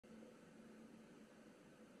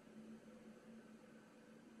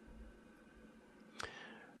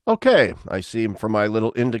Okay, I see from my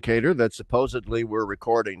little indicator that supposedly we're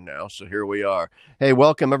recording now, so here we are. Hey,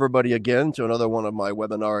 welcome everybody again to another one of my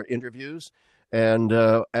webinar interviews. And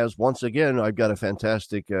as once again, I've got a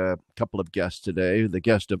fantastic couple of guests today. The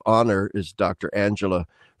guest of honor is Dr. Angela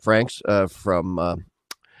Franks from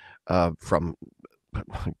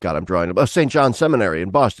God, I'm drawing about St. John Seminary in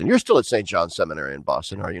Boston. You're still at St. John Seminary in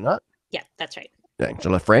Boston, are you not? Yeah, that's right.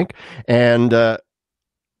 Angela Frank. And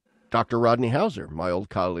Dr. Rodney Howsare, my old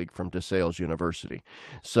colleague from DeSales University.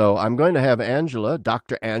 So I'm going to have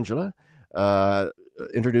Dr. Angela,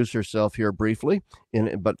 introduce herself here briefly.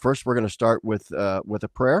 But first, we're going to start with a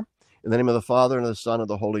prayer. In the name of the Father, and of the Son, and of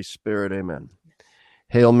the Holy Spirit, amen.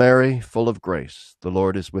 Hail Mary, full of grace, the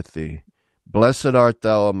Lord is with thee. Blessed art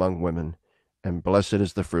thou among women, and blessed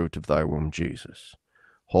is the fruit of thy womb, Jesus.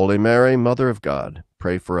 Holy Mary, Mother of God,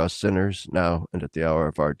 pray for us sinners, now and at the hour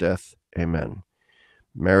of our death. Amen.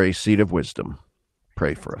 Mary, seat of wisdom,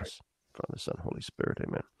 pray for us. Father, Son, Holy Spirit,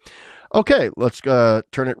 amen. Okay, let's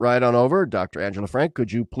turn it right on over. Dr. Angela Frank,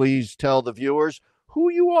 could you please tell the viewers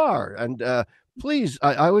who you are? And please,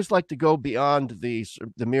 I always like to go beyond the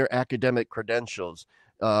mere academic credentials.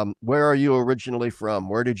 Where are you originally from?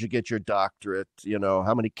 Where did you get your doctorate? You know,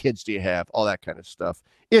 how many kids do you have? All that kind of stuff.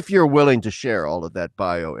 If you're willing to share all of that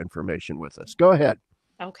bio information with us, go ahead.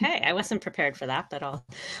 Okay, I wasn't prepared for that, but I'll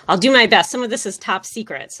do my best. Some of this is top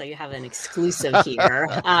secret, so you have an exclusive here.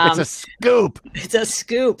 It's a scoop. It's a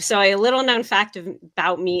scoop. So a little known fact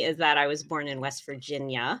about me is that I was born in West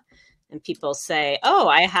Virginia. And people say, oh,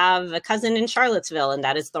 I have a cousin in Charlottesville, and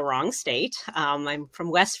that is the wrong state. I'm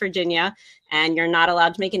from West Virginia, and you're not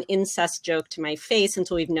allowed to make an incest joke to my face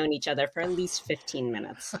until we've known each other for at least 15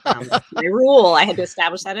 minutes. That's my rule. I had to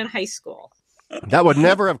establish that in high school. That would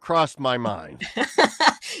never have crossed my mind.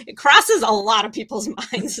 It crosses a lot of people's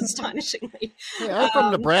minds, astonishingly. Yeah, I'm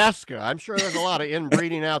from Nebraska. I'm sure there's a lot of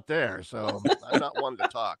inbreeding out there, so I'm not one to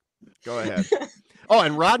talk. Go ahead. Oh,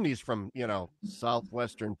 and Rodney's from,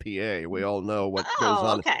 southwestern PA. We all know what goes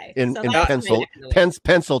on in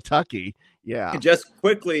Pennsylvania. Yeah. Just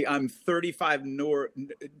quickly, I'm 35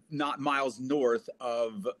 miles north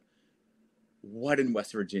of what in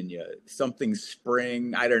West Virginia? Something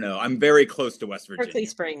Spring. I don't know. I'm very close to West Virginia. Berkeley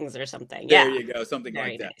Springs or something. There you go. Something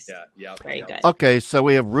very like nice. That. Yeah. Very good. Okay, so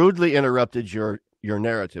we have rudely interrupted your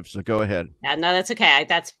narrative. So go ahead. Yeah, no, that's okay.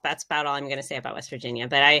 That's about all I'm going to say about West Virginia.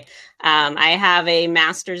 But I have a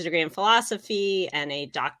master's degree in philosophy and a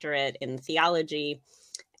doctorate in theology.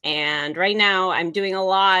 And right now I'm doing a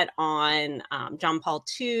lot on John Paul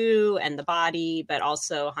II and the body, but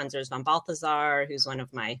also Hans Urs von Balthasar, who's one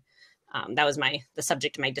of my that was the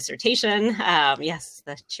subject of my dissertation. Yes,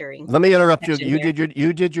 the cheering. Let me interrupt you.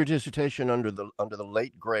 You did your dissertation under the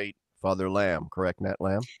late great Father Lamb, correct, Nat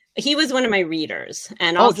Lamb? He was one of my readers,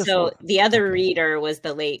 and also the other reader was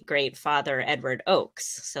the late great Father Edward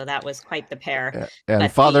Oakes. So that was quite the pair.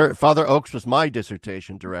 And Father Oakes was my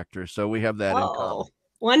dissertation director, so we have that in common.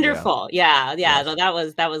 Wonderful, yeah. So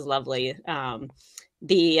that was lovely.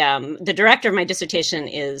 The director of my dissertation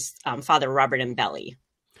is Father Robert Mbelli.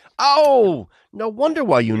 Oh, no wonder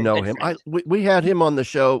why you know him. We had him on the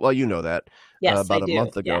show. Well, you know that. Yes, about a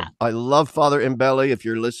month ago. Yeah. I love Father Mbelli. If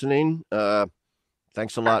you're listening,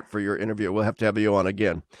 thanks a lot for your interview. We'll have to have you on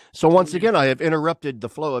again. So once again, I have interrupted the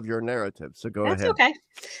flow of your narrative. So go ahead. That's okay.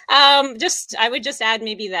 I would just add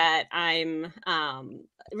maybe that I'm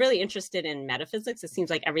really interested in metaphysics. It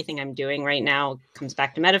seems like everything I'm doing right now comes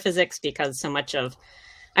back to metaphysics because so much of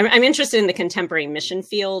I'm interested in the contemporary mission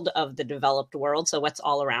field of the developed world. So what's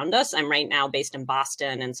all around us. I'm right now based in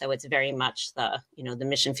Boston. And so it's very much the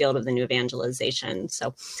mission field of the new evangelization.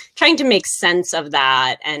 So trying to make sense of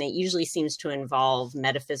that. And it usually seems to involve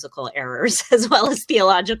metaphysical errors as well as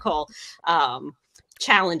theological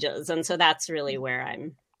challenges. And so that's really where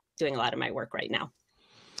I'm doing a lot of my work right now.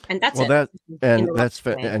 And that's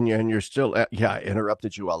and you're still I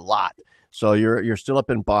interrupted you a lot. So you're still up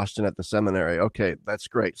in Boston at the seminary. Okay, that's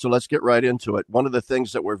great. So let's get right into it. One of the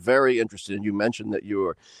things that we're very interested in, you mentioned that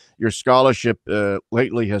your scholarship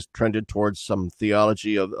lately has trended towards some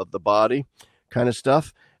theology of the body kind of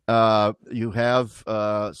stuff. You have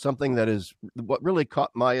something that is what really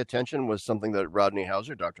caught my attention was something that Rodney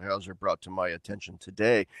Howsare, Dr. Howsare, brought to my attention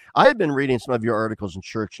today. I have been reading some of your articles in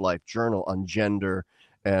Church Life Journal on gender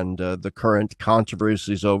and the current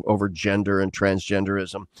controversies over gender and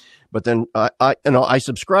transgenderism. But then I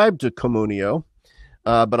subscribed to Communio,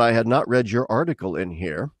 but I had not read your article in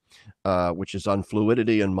here, which is on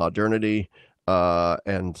fluidity and modernity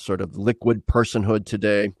and sort of liquid personhood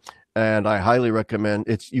today. And I highly recommend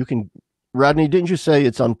Rodney, didn't you say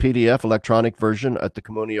it's on PDF, electronic version at the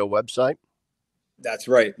Communio website? That's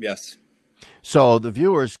right. Yes. So the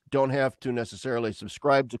viewers don't have to necessarily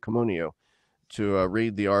subscribe to Communio to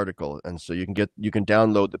read the article, and so you can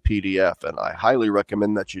download the PDF, and I highly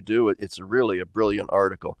recommend that you do it. It's really a brilliant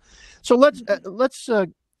article. So let's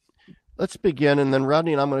begin, and then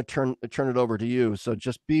Rodney and I'm going to turn it over to you. So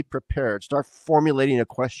just be prepared. Start formulating a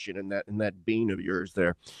question in that bean of yours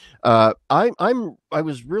there. I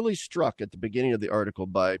was really struck at the beginning of the article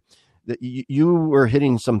by that you were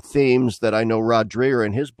hitting some themes that I know Rod Dreher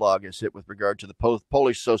in his blog has hit with regard to the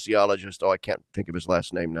Polish sociologist. Oh, I can't think of his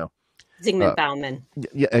last name now. Zygmunt Bauman.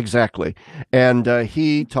 Yeah, exactly. And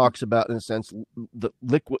he talks about, in a sense, the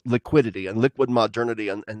liquidity and liquid modernity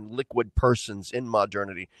and liquid persons in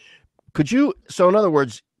modernity. So in other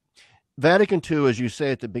words, Vatican II, as you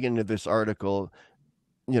say at the beginning of this article,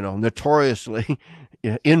 notoriously,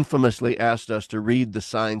 infamously asked us to read the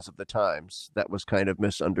signs of the times. That was kind of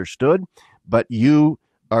misunderstood, but you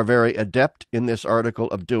are very adept in this article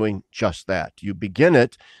of doing just that. You begin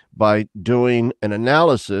it by doing an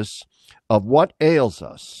analysis of what ails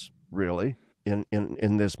us, really,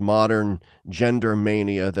 in this modern gender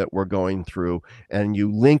mania that we're going through, and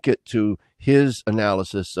you link it to his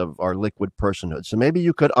analysis of our liquid personhood. So maybe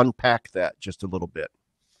you could unpack that just a little bit.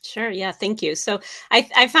 Sure. Yeah. Thank you. So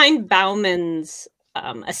I find Bauman's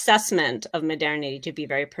assessment of modernity to be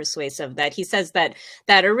very persuasive. That he says that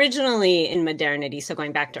originally in modernity, so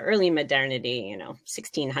going back to early modernity,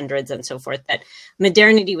 1600s and so forth, that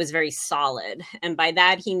modernity was very solid, and by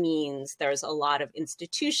that he means there's a lot of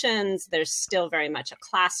institutions. There's still very much a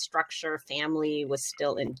class structure. Family was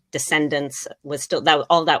still in descendants was still that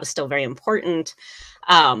all that was still very important.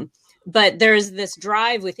 But there's this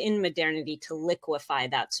drive within modernity to liquefy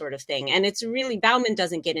that sort of thing. And it's really, Bauman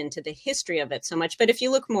doesn't get into the history of it so much, but if you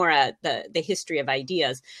look more at the history of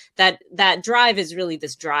ideas, that drive is really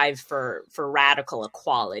this drive for radical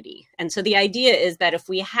equality. And so the idea is that if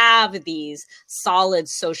we have these solid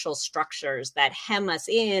social structures that hem us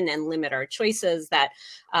in and limit our choices, that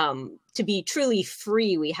to be truly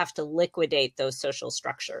free, we have to liquidate those social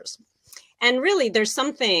structures. And really, there's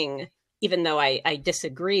something, even though I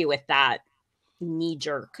disagree with that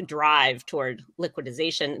knee-jerk drive toward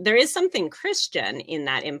liquidization, there is something Christian in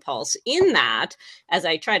that impulse, in that, as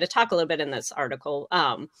I try to talk a little bit in this article,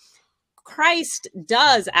 Christ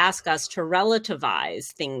does ask us to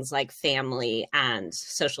relativize things like family and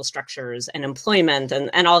social structures and employment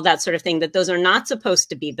and all that sort of thing, that those are not supposed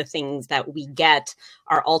to be the things that we get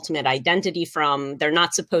our ultimate identity from. They're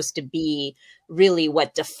not supposed to be really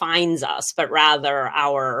what defines us, but rather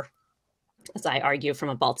our, as I argue from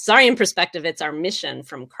a Balthasarian perspective, it's our mission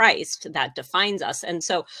from Christ that defines us. And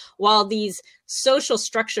so while these social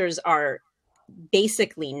structures are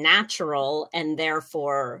basically natural and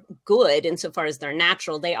therefore good insofar as they're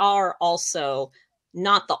natural, they are also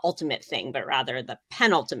not the ultimate thing, but rather the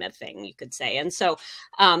penultimate thing, you could say. And so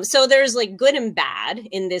so there's like good and bad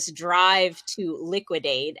in this drive to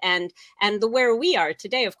liquidate. And the where we are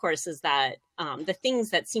today, of course, is that the things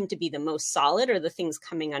that seem to be the most solid are the things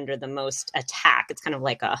coming under the most attack. It's kind of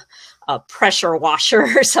like a pressure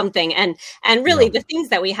washer or something. And really, the things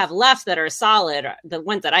that we have left that are solid, the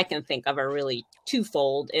ones that I can think of, are really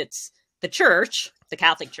twofold. It's the church, the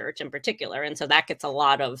Catholic Church in particular. And so that gets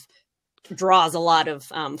draws a lot of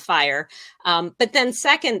fire. But then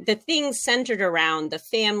second, the things centered around the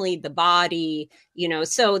family, the body,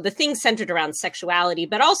 so the things centered around sexuality,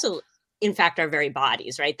 but also, in fact, our very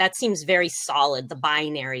bodies, right? That seems very solid. The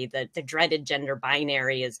binary, the dreaded gender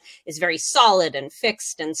binary is very solid and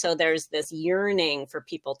fixed. And so there's this yearning for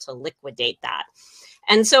people to liquidate that.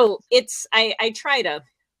 And so I try to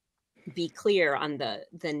be clear on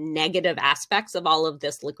the negative aspects of all of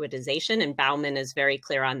this liquidization, and Bauman is very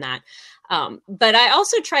clear on that. But I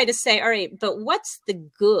also try to say, all right, but what's the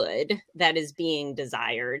good that is being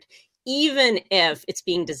desired, even if it's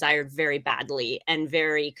being desired very badly and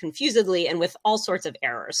very confusedly and with all sorts of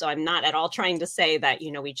errors? So I'm not at all trying to say that,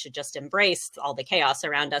 we should just embrace all the chaos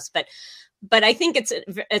around us, but I think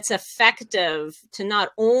it's effective to not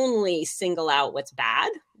only single out what's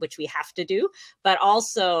bad, which we have to do, but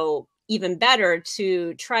also even better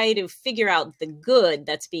to try to figure out the good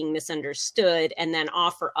that's being misunderstood and then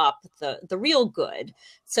offer up the real good,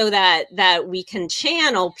 so that we can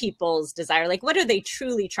channel people's desire. Like, what are they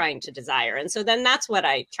truly trying to desire? And so then that's what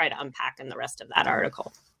I try to unpack in the rest of that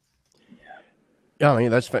article. Yeah, I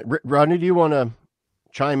mean, that's fine. Rodney, do you want to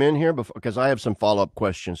chime in here? Because I have some follow-up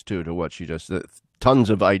questions too to what she just said. Tons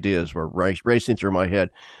of ideas were racing through my head.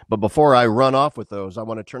 But before I run off with those, I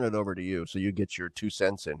want to turn it over to you so you get your 2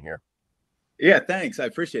 cents in here. Yeah, thanks. I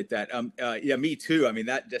appreciate that. Yeah, me too. I mean,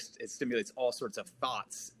 it stimulates all sorts of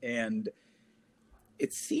thoughts. And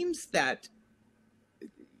it seems that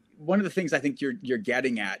one of the things I think you're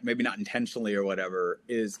getting at, maybe not intentionally or whatever,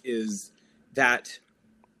 is that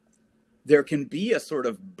there can be a sort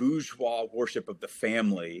of bourgeois worship of the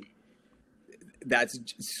family that's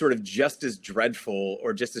sort of just as dreadful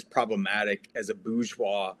or just as problematic as a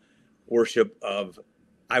bourgeois worship of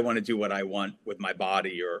I want to do what I want with my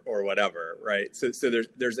body or whatever, right? So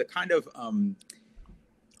there's a kind of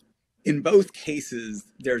in both cases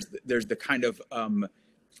there's the kind of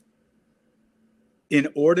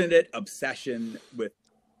inordinate obsession with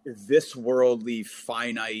this worldly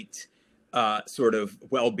finite sort of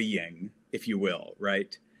well-being, if you will,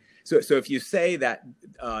 right? So if you say that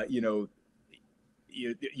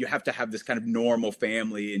you have to have this kind of normal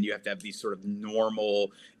family, and you have to have these sort of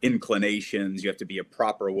normal inclinations. You have to be a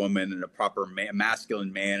proper woman and a proper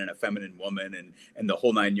masculine man and a feminine woman and the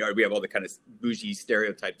whole nine yards. We have all the kind of bougie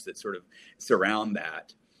stereotypes that sort of surround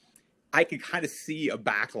that. I could kind of see a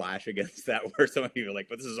backlash against that, where some of you are like,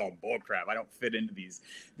 "But this is all bullcrap. I don't fit into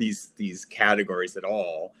these categories at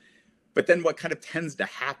all." But then what kind of tends to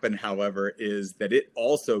happen, however, is that it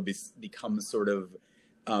also becomes sort of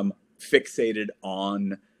fixated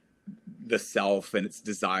on the self and its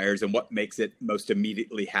desires and what makes it most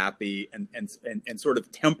immediately happy and sort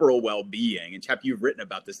of temporal well-being. And Chapp, you've written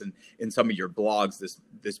about this in some of your blogs,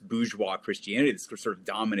 this bourgeois Christianity that's sort of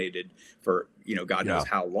dominated for God knows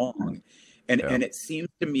how long. And it seems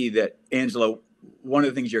to me that, Angela, one of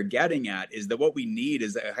the things you're getting at is that what we need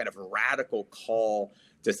is a kind of radical call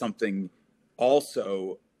to something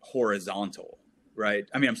also horizontal, right?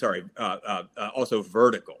 I mean, I'm sorry, also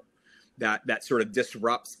vertical. That sort of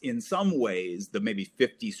disrupts in some ways the maybe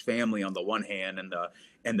 50s family on the one hand and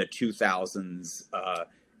the 2000s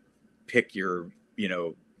pick your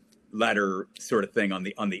letter sort of thing on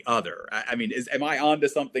the other. I mean, am I onto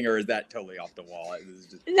something, or is that totally off the wall?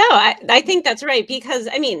 No, I think that's right, because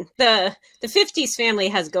I mean the 50s family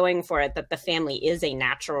has going for it that the family is a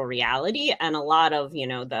natural reality, and a lot of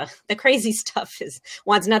the crazy stuff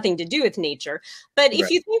wants nothing to do with nature. But if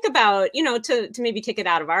you think about to maybe take it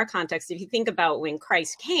out of our context, if you think about when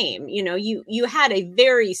Christ came, you had a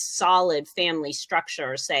very solid family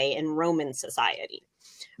structure, say in Roman society.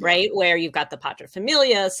 Right, where you've got the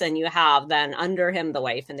paterfamilias, and you have then under him the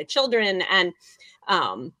wife and the children, and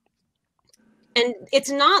it's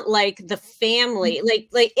not like the family, like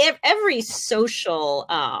every social,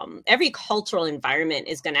 every cultural environment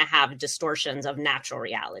is going to have distortions of natural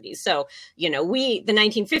reality. So the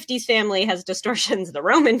 1950s family has distortions, the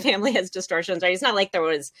Roman family has distortions. Right, it's not like there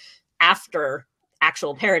was after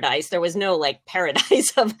actual paradise. There was no like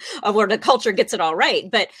paradise of where the culture gets it all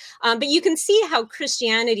right. But you can see how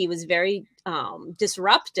Christianity was very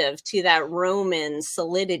disruptive to that Roman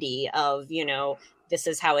solidity of, this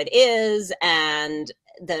is how it is. And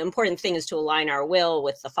the important thing is to align our will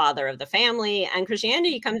with the father of the family. And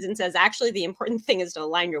Christianity comes and says, actually, the important thing is to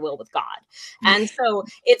align your will with God. And so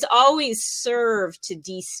it's always served to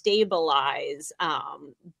destabilize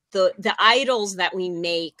the idols that we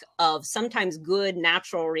make of sometimes good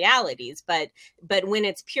natural realities, but when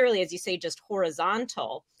it's purely, as you say, just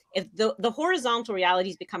horizontal, if the horizontal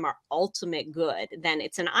realities become our ultimate good, then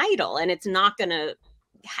it's an idol, and it's not going to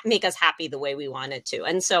make us happy the way we want it to.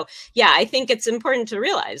 And so, I think it's important to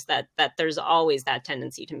realize that there's always that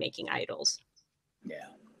tendency to making idols. Yeah.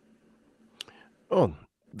 Oh,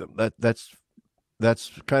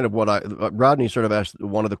 that's kind of what Rodney sort of asked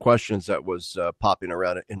one of the questions that was popping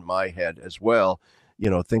around in my head as well,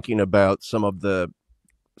 thinking about some of the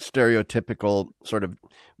stereotypical sort of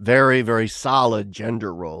very, very solid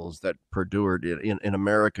gender roles that perdured in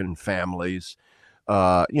American families,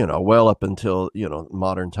 well up until,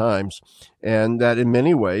 modern times. And that in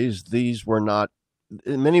many ways, they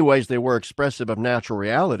were expressive of natural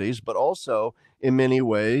realities, but also in many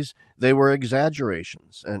ways they were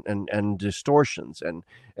exaggerations and distortions and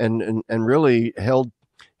really held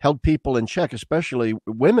people in check, especially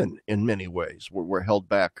women in many ways were held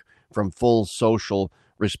back from full social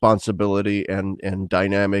responsibility and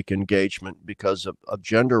dynamic engagement because of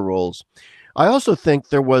gender roles. I also think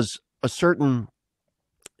there was a certain,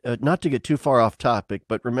 not to get too far off topic,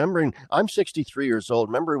 but remembering, I'm 63 years old,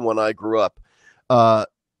 remembering when I grew up,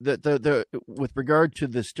 with regard to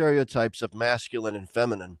the stereotypes of masculine and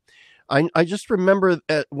feminine, I just remember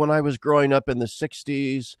when I was growing up in the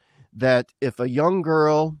 60s, that if a young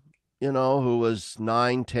girl, who was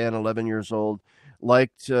 9, 10, 11 years old,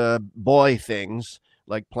 liked boy things,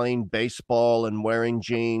 like playing baseball and wearing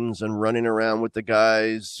jeans and running around with the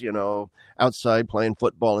guys, outside playing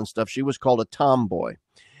football and stuff, she was called a tomboy.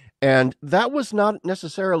 And that was not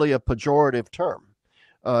necessarily a pejorative term.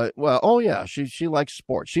 She likes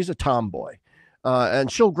sports. She's a tomboy.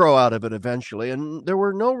 and she'll grow out of it eventually. And there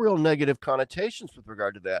were no real negative connotations with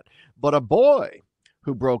regard to that. But a boy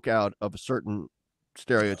who broke out of certain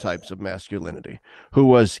stereotypes of masculinity, who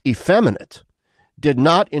was effeminate, did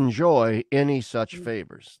not enjoy any such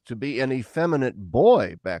favors. To be an effeminate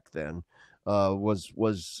boy back then was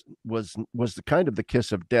the kind of the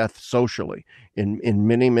kiss of death socially in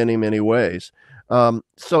many ways.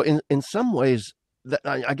 So in some ways,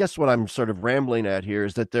 I guess what I'm sort of rambling at here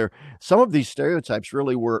is that some of these stereotypes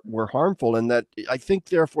really were harmful, and that I think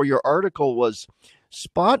therefore your article was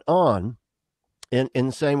spot on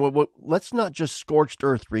in saying, well, let's not just scorched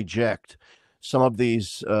earth reject some of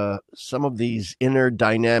these inner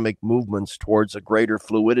dynamic movements towards a greater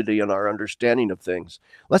fluidity in our understanding of things.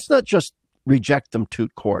 Let's not just reject them to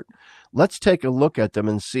court. Let's take a look at them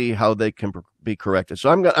and see how they can be corrected.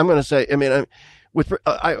 So I'm going to say, I mean,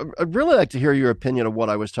 I'd really like to hear your opinion of what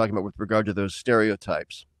I was talking about with regard to those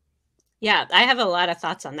stereotypes. Yeah, I have a lot of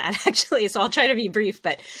thoughts on that actually, so I'll try to be brief.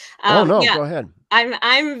 But go ahead.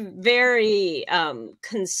 I'm very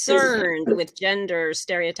concerned with gender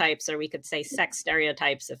stereotypes, or we could say sex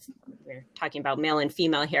stereotypes if we're talking about male and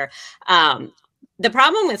female here. The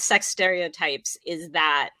problem with sex stereotypes is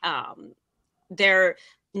that they're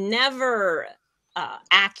never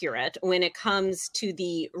accurate when it comes to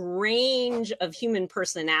the range of human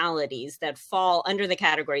personalities that fall under the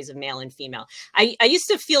categories of male and female. I used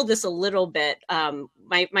to feel this a little bit.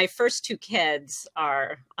 My first two kids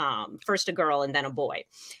are first a girl and then a boy.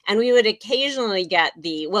 And we would occasionally get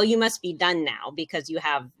well, you must be done now because you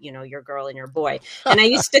have, your girl and your boy. And I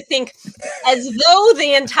used to think as though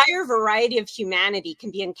the entire variety of humanity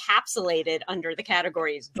can be encapsulated under the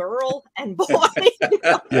categories girl and boy.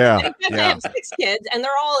 Yeah. I have 6 kids and they're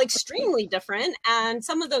all extremely different. And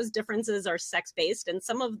some of those differences are sex-based and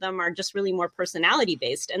some of them are just really more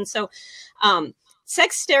personality-based. And so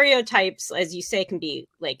sex stereotypes, as you say, can be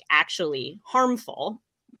actually harmful.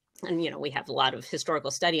 And, we have a lot of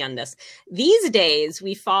historical study on this. These days,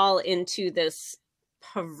 we fall into this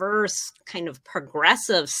perverse kind of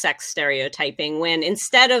progressive sex stereotyping when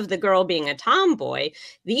instead of the girl being a tomboy,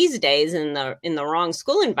 these days in the wrong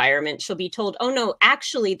school environment, she'll be told, oh, no,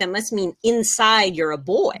 actually, that must mean inside you're a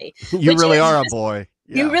boy. You really are a boy.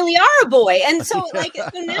 Yeah. You really are a boy. And so so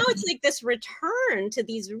now it's like this return to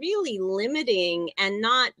these really limiting and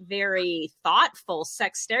not very thoughtful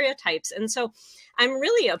sex stereotypes. And so I'm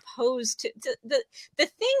really opposed to the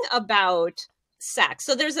thing about sex.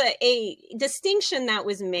 So there's a distinction that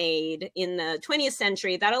was made in the 20th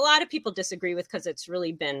century that a lot of people disagree with because it's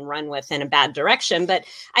really been run with in a bad direction. But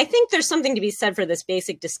I think there's something to be said for this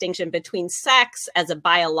basic distinction between sex as a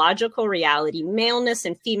biological reality, maleness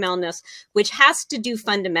and femaleness, which has to do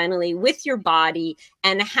fundamentally with your body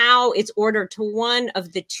and how it's ordered to one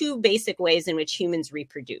of the 2 basic ways in which humans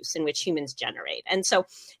reproduce, in which humans generate. And so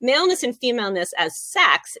maleness and femaleness as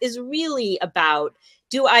sex is really about,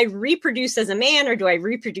 do I reproduce as a man or do I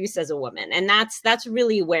reproduce as a woman? And that's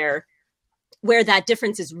really where that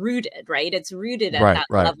difference is rooted, right? It's rooted at that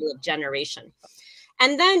level of generation.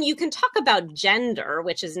 And then you can talk about gender,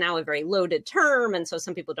 which is now a very loaded term. And so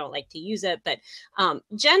some people don't like to use it. But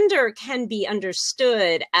gender can be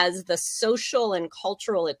understood as the social and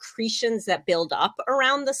cultural accretions that build up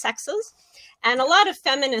around the sexes. And a lot of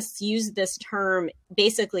feminists use this term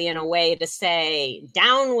basically in a way to say,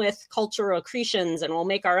 down with cultural accretions and we'll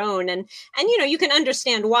make our own. And you can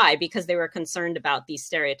understand why, because they were concerned about these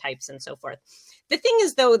stereotypes and so forth. The thing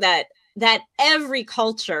is, though, that every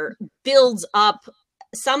culture builds up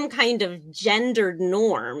some kind of gendered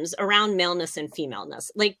norms around maleness and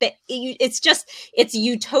femaleness. It's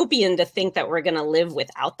utopian to think that we're going to live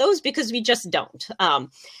without those because we just don't.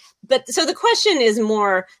 But so the question is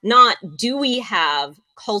more not, do we have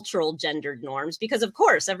cultural gendered norms? Because of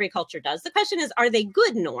course, every culture does. The question is, are they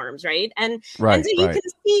good norms, right? And so you can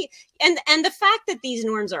see, and the fact that these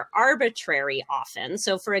norms are arbitrary often.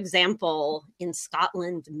 So for example, in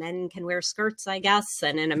Scotland, men can wear skirts, I guess.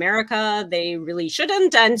 And in America, they really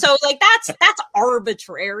shouldn't. And so that's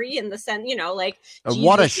arbitrary in the sense,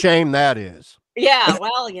 what a shame that is. Yeah,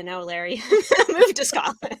 well, Larry, moved to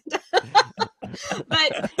Scotland.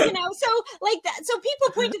 But, so people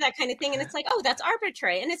point to that kind of thing and it's like, oh, that's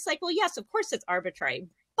arbitrary. And it's like, well, yes, of course it's arbitrary.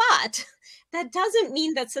 But that doesn't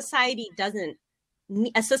mean that society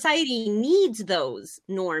needs those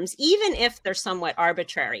norms, even if they're somewhat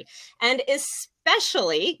arbitrary. And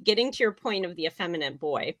especially getting to your point of the effeminate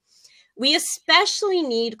boy, we especially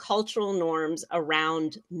need cultural norms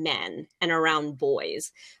around men and around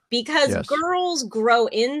boys, because Yes. girls grow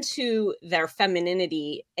into their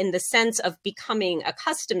femininity in the sense of becoming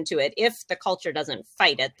accustomed to it if the culture doesn't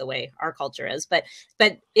fight it the way our culture is. But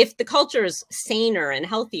if the culture is saner and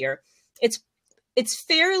healthier, it's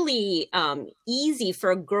fairly easy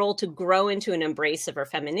for a girl to grow into an embrace of her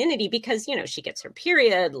femininity, because, you know, she gets her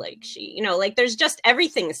period, like she, you know, like there's just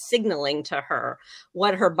everything signaling to her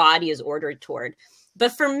what her body is ordered toward.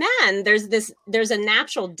 But for men, there's a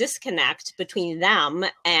natural disconnect between them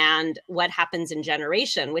and what happens in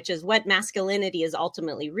generation, which is what masculinity is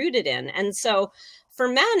ultimately rooted in. And so for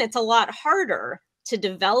men, it's a lot harder to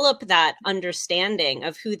develop that understanding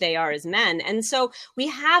of who they are as men. And so we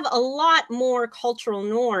have a lot more cultural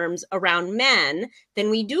norms around men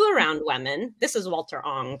than we do around women. This is Walter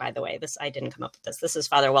Ong, by the way. I didn't come up with this. This is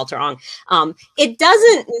Father Walter Ong. It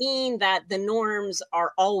doesn't mean that the norms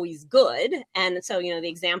are always good. And so, you know, the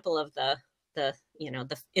example of the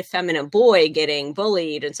effeminate boy getting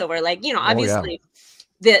bullied. And so we're like, you know, obviously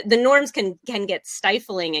the norms can get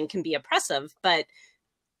stifling and can be oppressive, but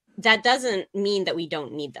that doesn't mean that we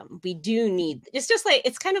don't need them. We do need, it's just like,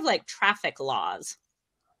 it's kind of like traffic laws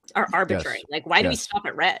are arbitrary. Yes. Like, why do we stop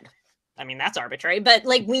at red? I mean, that's arbitrary, but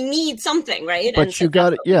like we need something, right? But you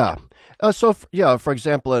got it. Yeah. For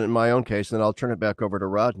example, in my own case, and I'll turn it back over to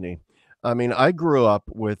Rodney. I mean, I grew up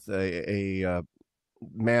with a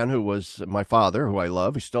man who was my father, who I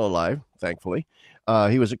love. He's still alive, thankfully.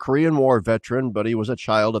 He was a Korean War veteran, but he was a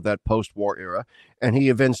child of that post-war era. And he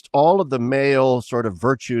evinced all of the male sort of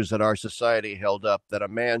virtues that our society held up that a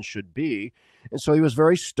man should be. And so he was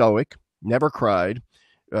very stoic, never cried,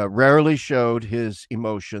 rarely showed his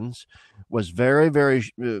emotions, was very, very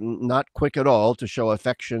not quick at all to show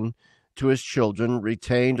affection to his children,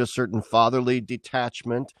 retained a certain fatherly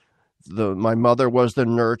detachment. My mother was the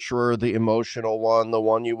nurturer, the emotional one, the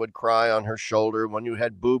one you would cry on her shoulder when you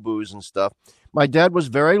had boo-boos and stuff. My dad was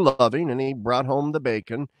very loving, and he brought home the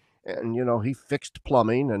bacon, and, you know, he fixed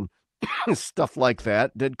plumbing and stuff like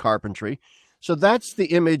that, did carpentry. So that's the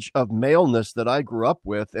image of maleness that I grew up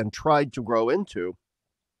with and tried to grow into,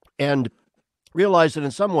 and realized that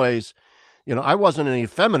in some ways, you know, I wasn't an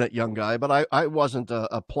effeminate young guy, but I wasn't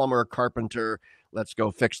a plumber, carpenter, let's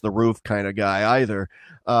go fix the roof kind of guy either.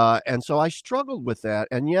 And so I struggled with that.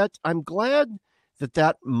 And yet I'm glad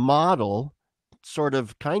that model, sort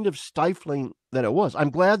of kind of stifling that it was, I'm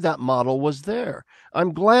glad that model was there.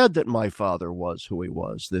 I'm glad that my father was who he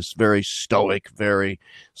was, this very stoic, very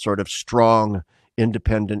sort of strong,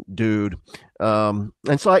 independent dude. And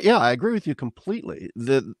so, I agree with you completely.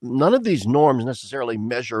 None of these norms necessarily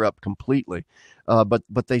measure up completely,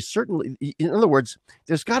 but they certainly, in other words,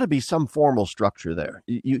 there's got to be some formal structure there.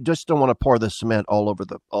 You just don't want to pour the cement all over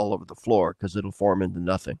the floor, because it'll form into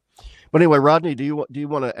nothing. But anyway, Rodney, do you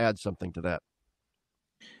want to add something to that?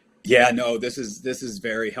 Yeah, no, this is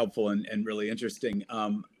very helpful and really interesting.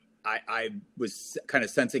 I was kind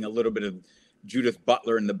of sensing a little bit of Judith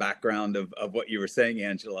Butler in the background of what you were saying,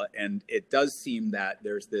 Angela. And it does seem that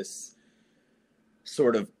there's this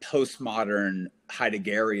sort of postmodern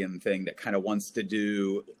Heideggerian thing that kind of wants to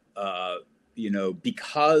do,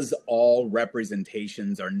 because all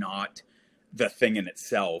representations are not the thing in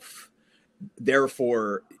itself,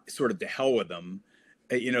 therefore sort of to hell with them.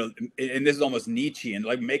 And this is almost Nietzschean,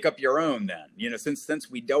 like, make up your own then,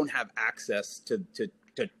 since we don't have access to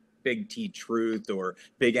big T truth or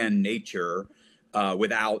big N nature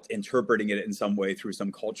without interpreting it in some way through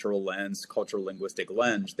some cultural linguistic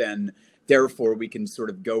lens, then therefore we can sort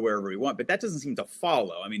of go wherever we want. But that doesn't seem to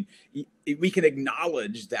follow. I mean, we can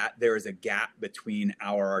acknowledge that there is a gap between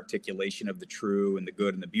our articulation of the true and the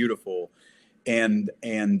good and the beautiful and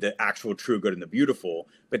the actual true, good, and the beautiful.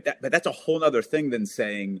 But that's a whole other thing than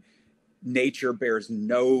saying nature bears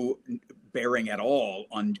no bearing at all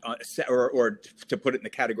on or to put it in the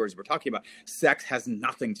categories we're talking about, sex has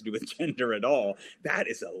nothing to do with gender at all. That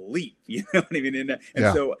is a leap, you know what I mean?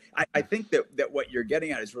 And so I think that what you're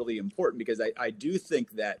getting at is really important, because I do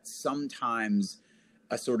think that sometimes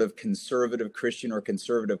a sort of conservative Christian or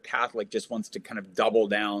conservative Catholic just wants to kind of double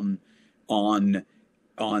down on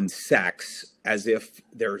sex as if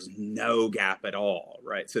there's no gap at all,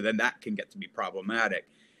 right? So then that can get to be problematic.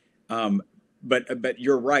 But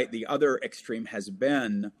you're right. The other extreme has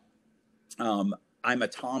been, I'm a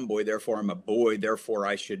tomboy, therefore I'm a boy, therefore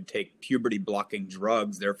I should take puberty blocking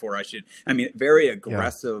drugs, therefore I should, very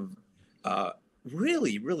aggressive,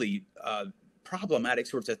 really, really problematic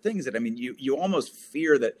sorts of things that, you almost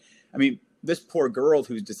fear that, this poor girl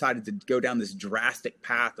who's decided to go down this drastic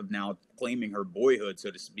path of now claiming her boyhood, so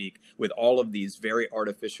to speak, with all of these very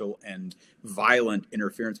artificial and violent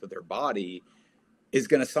interference with her body, is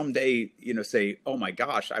going to someday, say, oh my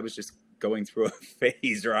gosh, I was just going through a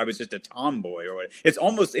phase, or I was just a tomboy, or what. It's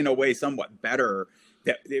almost in a way somewhat better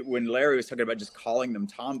that when Larry was talking about just calling them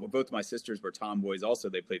tomboy, both my sisters were tomboys also.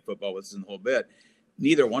 They played football with us in the whole bit.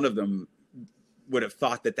 Neither one of them would have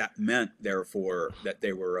thought that meant, therefore, that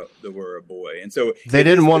they were a boy. And so they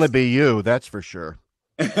didn't want to be you, that's for sure.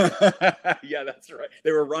 Yeah, that's right.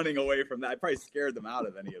 They were running away from that. I probably scared them out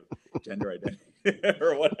of any of gender identity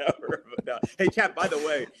or whatever. But, hey, Chapp, by the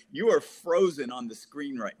way, you are frozen on the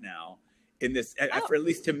screen right now in this, for at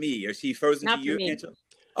least to me. Is he frozen Not to you, me. Angela?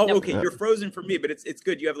 Oh, Nope. okay. You're frozen for me, but it's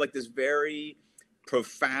good. You have like this very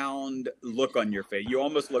profound look on your face. You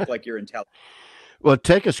almost look like you're intelligent. Well,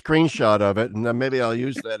 take a screenshot of it, and then maybe I'll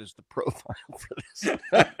use that as the profile for this.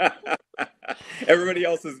 Everybody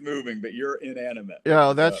else is moving, but you're inanimate.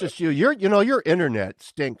 Yeah, that's just you. Your internet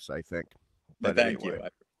stinks, I think. But thank you.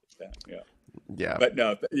 Yeah. But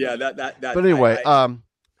no, yeah, that. But anyway,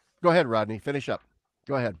 go ahead, Rodney. Finish up.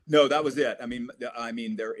 Go ahead. No, that was it. I mean,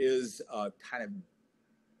 there is a kind of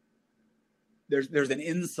there's an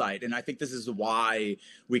insight, and I think this is why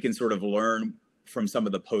we can sort of learn from some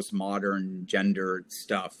of the postmodern gender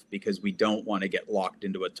stuff, because we don't want to get locked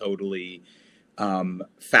into a totally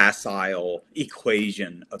facile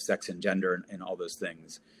equation of sex and gender and all those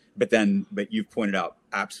things. But you've pointed out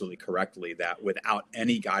absolutely correctly that without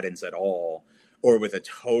any guidance at all, or with a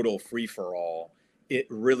total free-for-all, it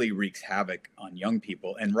really wreaks havoc on young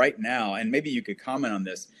people. And right now, and maybe you could comment on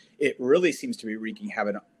this, it really seems to be wreaking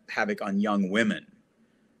havoc on young women.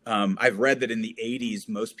 I've read that in the 80s,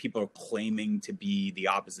 most people claiming to be the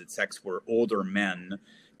opposite sex were older men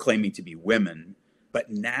claiming to be women. But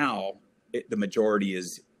now the majority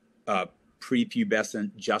is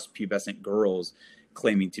prepubescent, just pubescent girls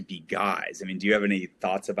claiming to be guys. I mean, do you have any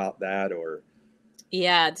thoughts about that? Or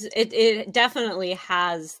yeah, it definitely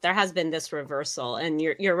has. There has been this reversal, and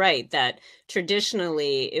you're right that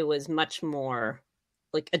traditionally it was much more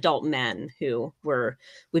like adult men who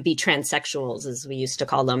would be transsexuals, as we used to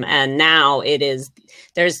call them, and now it is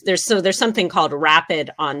there's something called rapid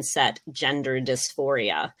onset gender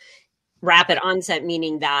dysphoria. Rapid onset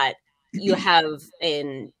meaning that you have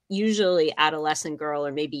an usually adolescent girl,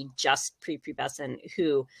 or maybe just prepubescent,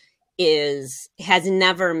 who has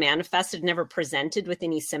never manifested, never presented with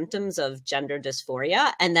any symptoms of gender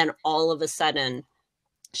dysphoria, and then all of a sudden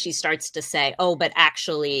she starts to say, oh, but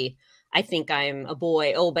actually I think I'm a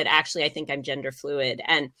boy. Oh, but actually I think I'm gender fluid.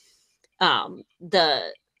 And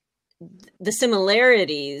the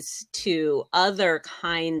similarities to other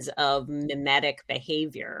kinds of mimetic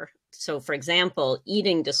behavior. So, for example,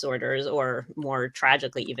 eating disorders, or more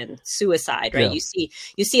tragically, even suicide, right? Yeah.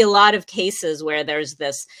 You see a lot of cases where there's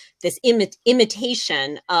this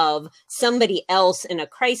imitation of somebody else in a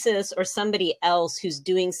crisis, or somebody else who's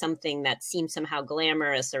doing something that seems somehow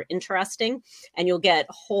glamorous or interesting. And you'll get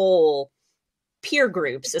whole peer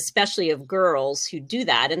groups, especially of girls, who do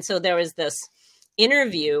that. And so there was this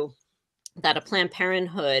interview that a Planned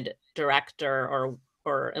Parenthood director or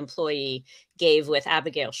employee gave with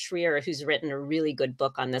Abigail Shrier, who's written a really good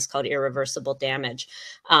book on this called Irreversible Damage.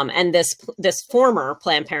 And this former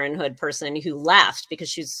Planned Parenthood person who left because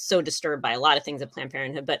she's so disturbed by a lot of things at Planned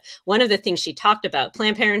Parenthood. But one of the things she talked about,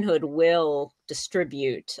 Planned Parenthood will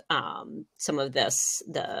distribute some of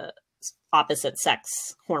the opposite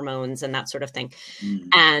sex hormones and that sort of thing. Mm.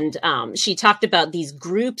 And she talked about these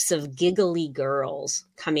groups of giggly girls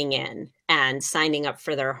coming in and signing up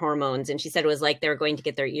for their hormones. And she said it was like they were going to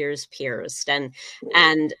get their ears pierced. And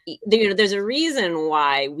there's a reason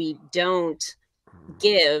why we don't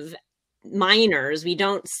give minors, we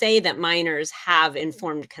don't say that minors have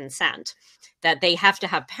informed consent, that they have to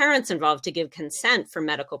have parents involved to give consent for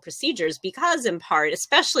medical procedures, because in part,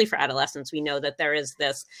 especially for adolescents, we know that there is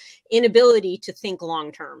this inability to think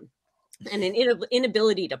long-term and an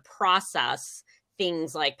inability to process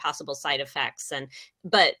things like possible side effects.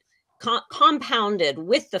 But compounded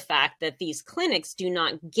with the fact that these clinics do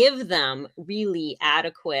not give them really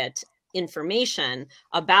adequate information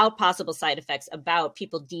about possible side effects, about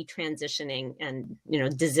people detransitioning and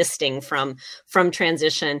desisting from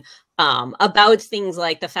transition, about things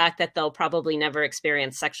like the fact that they'll probably never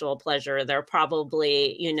experience sexual pleasure. They're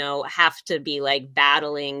probably have to be like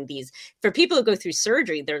battling these. For people who go through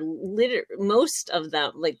surgery, they're most of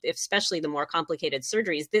them, like especially the more complicated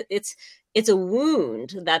surgeries, it's a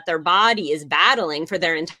wound that their body is battling for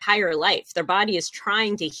their entire life. Their body is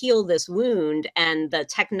trying to heal this wound, and the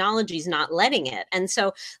technology is not letting it. And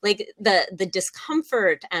so like the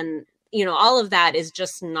discomfort and all of that is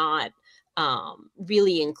just not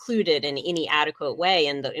really included in any adequate way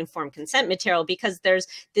in the informed consent material, because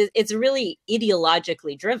it's really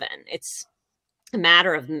ideologically driven. It's a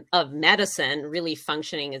matter of medicine really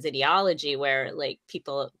functioning as ideology, where like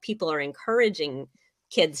people are encouraging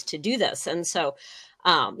kids to do this. And so,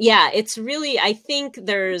 it's really, I think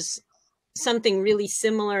there's something really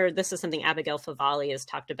similar. This is something Abigail Favali has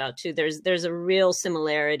talked about too. There's a real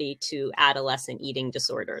similarity to adolescent eating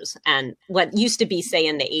disorders and what used to be, say,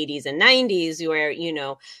 in the 80s and 90s, where,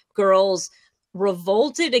 girls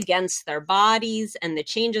revolted against their bodies and the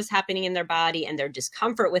changes happening in their body and their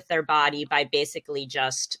discomfort with their body by basically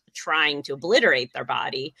just trying to obliterate their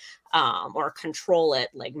body, or control it,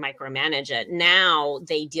 like micromanage it. Now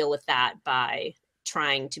they deal with that by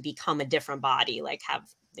trying to become a different body, like have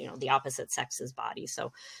the opposite sex's body.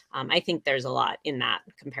 So I think there's a lot in that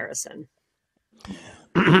comparison.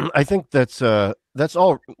 I think that's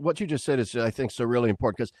all. What you just said is, I think, so really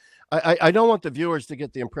important, because I don't want the viewers to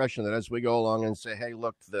get the impression that as we go along and say, hey,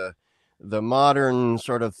 look, the modern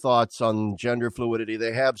sort of thoughts on gender fluidity,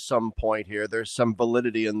 they have some point here. There's some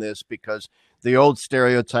validity in this because the old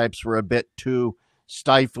stereotypes were a bit too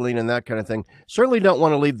stifling and that kind of thing. Certainly don't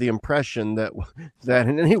want to leave the impression that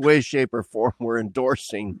in any way, shape, or form we're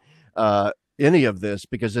endorsing any of this,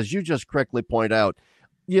 because as you just correctly point out,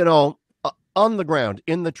 on the ground,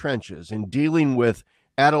 in the trenches, in dealing with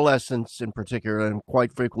adolescents in particular, and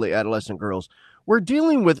quite frequently adolescent girls, we're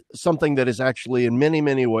dealing with something that is actually in many,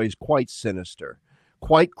 many ways quite sinister,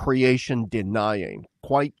 quite creation denying,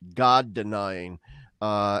 quite God denying.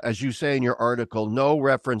 As you say in your article, no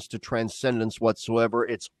reference to transcendence whatsoever.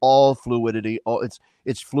 It's all fluidity.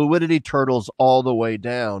 It's fluidity turtles all the way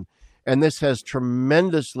down. And this has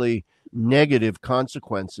tremendously negative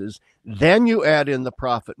consequences. Then you add in the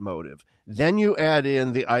profit motive. Then you add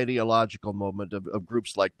in the ideological moment of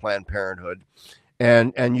groups like Planned Parenthood.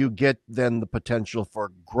 And you get then the potential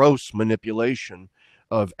for gross manipulation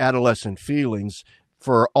of adolescent feelings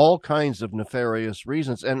for all kinds of nefarious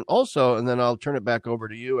reasons. And also, and then I'll turn it back over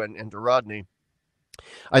to you and to Rodney,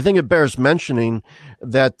 I think it bears mentioning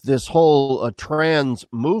that this whole trans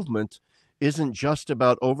movement isn't just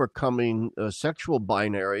about overcoming sexual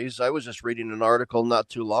binaries. I was just reading an article not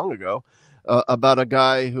too long ago about a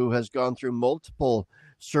guy who has gone through multiple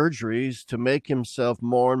surgeries to make himself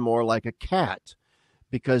more and more like a cat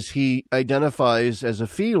because he identifies as a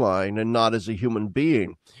feline and not as a human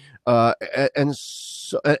being. And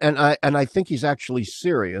I think he's actually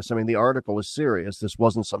serious. I mean, the article is serious. This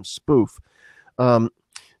wasn't some spoof.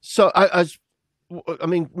 So I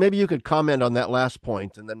mean, maybe you could comment on that last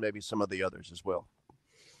point, and then maybe some of the others as well.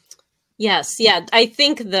 Yes, yeah. I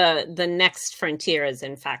think the next frontier is,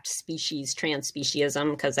 in fact,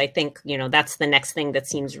 transspeciesism, because I think that's the next thing that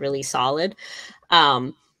seems really solid.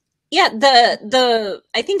 I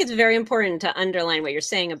think it's very important to underline what you're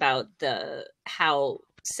saying about how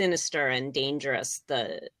sinister and dangerous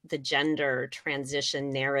the gender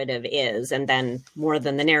transition narrative is, and then more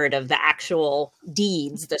than the narrative, the actual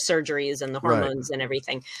deeds, the surgeries and the hormones and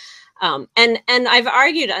everything. And I've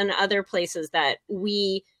argued in other places that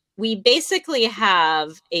we basically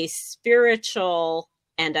have a spiritual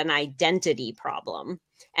and an identity problem.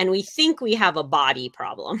 And we think we have a body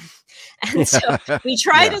problem. And so we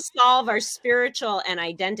try to solve our spiritual and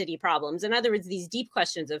identity problems. In other words, these deep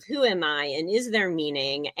questions of who am I and is there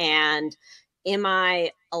meaning, and am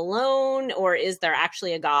I alone, or is there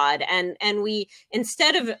actually a God? And we,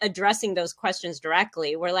 instead of addressing those questions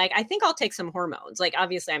directly, we're like, I think I'll take some hormones. Like,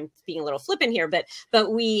 obviously I'm being a little flippant here,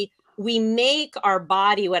 but we make our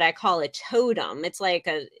body what I call a totem. It's like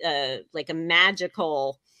a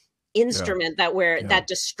magical instrument that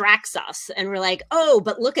distracts us, and we're like, oh,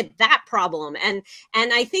 but look at that problem. And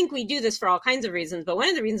I think we do this for all kinds of reasons, but one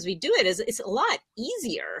of the reasons we do it is it's a lot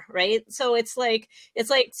easier, right? So it's like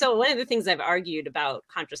so one of the things I've argued about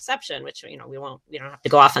contraception, which we don't have to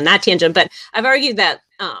go off on that tangent, but I've argued that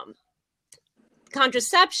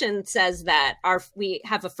contraception says that we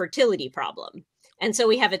have a fertility problem. And so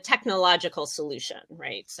we have a technological solution,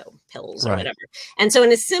 right? So pills or whatever. And so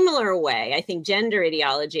in a similar way, I think gender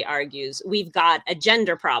ideology argues we've got a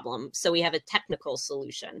gender problem, so we have a technical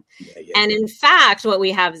solution. And in fact, what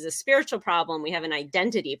we have is a spiritual problem. We have an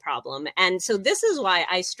identity problem. And so this is why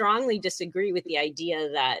I strongly disagree with the idea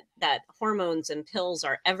that hormones and pills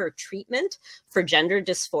are ever treatment for gender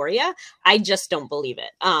dysphoria. I just don't believe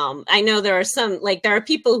it. I know there are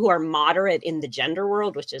people who are moderate in the gender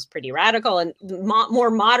world, which is pretty radical, and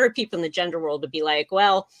more moderate people in the gender world would be like,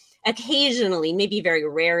 well, occasionally, maybe very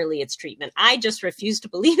rarely, it's treatment. I just refuse to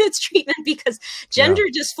believe it's treatment, because gender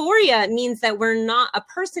dysphoria means that a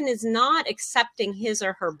person is not accepting his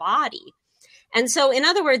or her body. And so, in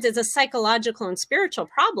other words, it's a psychological and spiritual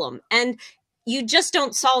problem. And you just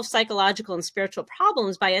don't solve psychological and spiritual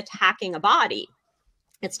problems by attacking a body.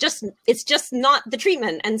 It's just not the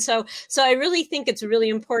treatment. And so I really think it's really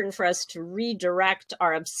important for us to redirect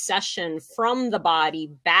our obsession from the body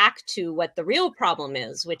back to what the real problem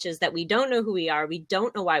is, which is that we don't know who we are. We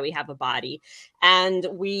don't know why we have a body, and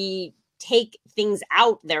we take things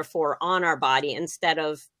out, therefore, on our body instead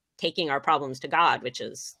of taking our problems to God, which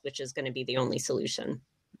is going to be the only solution.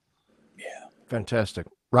 Yeah. Fantastic.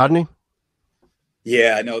 Rodney?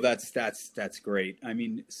 Yeah, no, that's great. I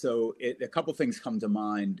mean, so a couple things come to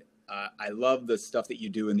mind. I love the stuff that you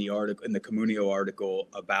do in the article, in the Communio article,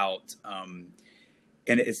 about, and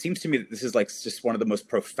it seems to me that this is like just one of the most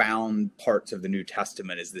profound parts of the New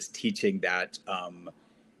Testament, is this teaching that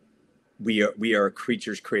we are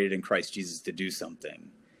creatures created in Christ Jesus to do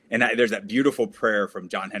something. And there's that beautiful prayer from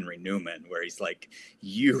John Henry Newman where he's like,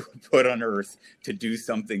 "You put on earth to do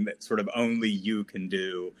something that sort of only you can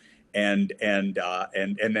do." And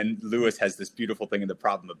then Lewis has this beautiful thing in The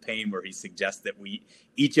Problem of Pain where he suggests that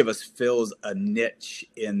each of us fills a niche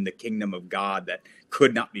in the kingdom of God that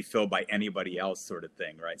could not be filled by anybody else, sort of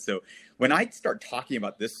thing, right? So when I start talking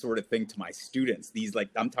about this sort of thing to my students, these, like,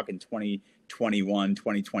 I'm talking 2021,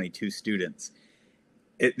 2022 students,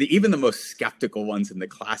 even the most skeptical ones in the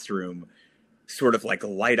classroom sort of like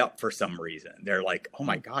light up for some reason. They're like, "Oh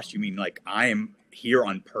my gosh, you mean like I am here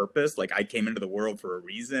on purpose? Like I came into the world for a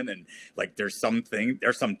reason, and like there's some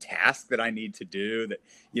task that I need to do, that,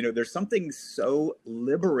 you know, there's something so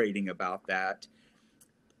liberating about that."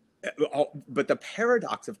 But the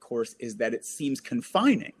paradox, of course, is that it seems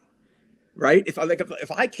confining, right? If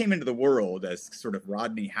I came into the world as sort of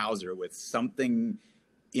Rodney Howsare with something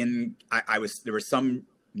there was some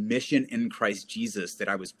mission in Christ Jesus that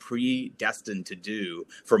I was predestined to do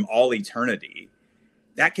from all eternity,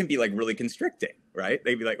 that can be like really constricting, right?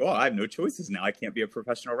 They'd be like, "Oh, I have no choices now. I can't be a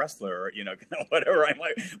professional wrestler, or, you know, whatever I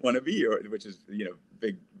might want to be," which is, you know,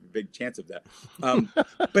 big chance of that.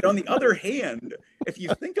 But on the other hand, if you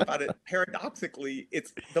think about it paradoxically,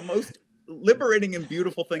 it's the most liberating and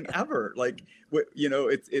beautiful thing ever. Like, you know,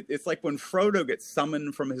 it's like when Frodo gets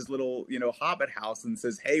summoned from his little, you know, hobbit house and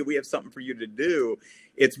says, "Hey, we have something for you to do."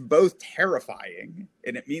 It's both terrifying,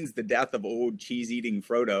 and it means the death of old cheese-eating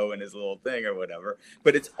Frodo and his little thing or whatever,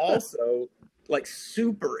 but it's also like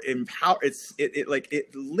super it's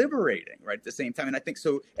liberating, right, at the same time. And I think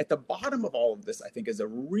so at the bottom of all of this, I think, is a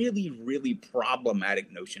really, really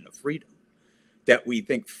problematic notion of freedom, that we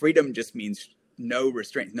think freedom just means no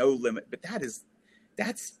restraints, no limit, but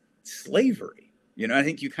that's slavery. You know, I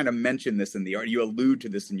think you kind of mentioned this you allude to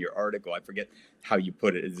this in your article. I forget how you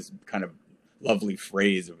put it. It's this kind of lovely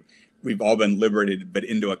phrase of, we've all been liberated, but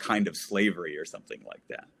into a kind of slavery or something like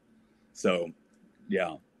that. So,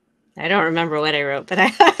 yeah. I don't remember what I wrote, but I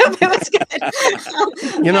hope it was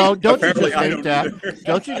good. You know, don't you just hate that?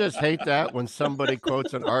 Don't you just hate that when somebody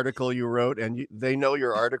quotes an article you wrote and they know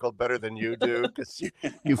your article better than you do because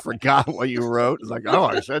you forgot what you wrote? It's like, "Oh,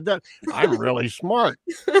 I said that. I'm really smart.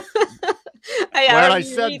 Glad I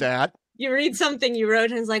said that." You read something you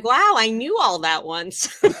wrote and it's like, "Wow, I knew all that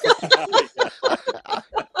once."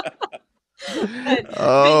 But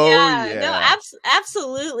yeah, no,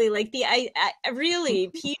 absolutely. Like I really,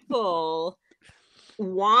 people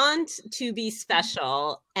want to be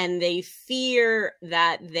special and they fear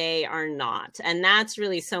that they are not. And that's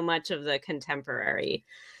really so much of the contemporary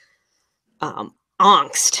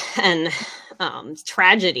angst and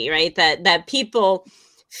tragedy, right? That people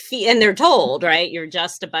feel, and they're told, right, you're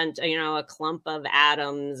just a bunch, you know, a clump of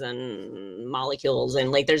atoms and molecules,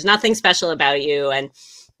 and like there's nothing special about you.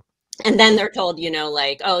 And then they're told, you know,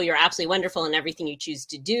 like, "Oh, you're absolutely wonderful and everything you choose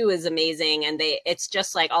to do is amazing." And it's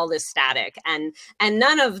just like all this static, and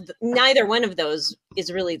neither one of those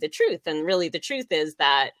is really the truth. And really the truth is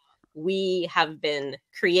that we have been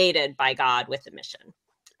created by God with a mission.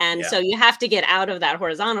 And so you have to get out of that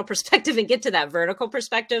horizontal perspective and get to that vertical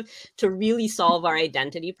perspective to really solve our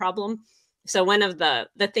identity problem. So one of the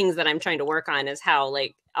things that I'm trying to work on is how,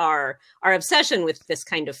 like, our obsession with this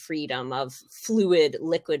kind of freedom, of fluid,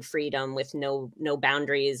 liquid freedom with no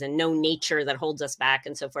boundaries and no nature that holds us back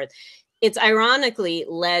and so forth. It's ironically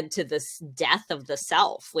led to this death of the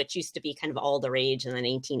self, which used to be kind of all the rage in the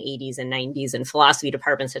 1980s and 90s, and philosophy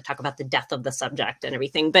departments that talk about the death of the subject and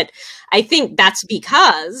everything. But I think that's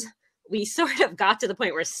because we sort of got to the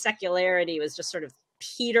point where secularity was just sort of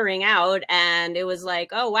petering out, and it was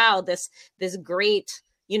like, "Oh wow, this great,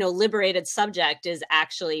 liberated subject is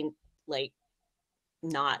actually like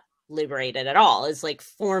not liberated at all, is like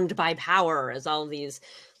formed by power, as all of these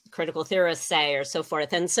critical theorists say, or so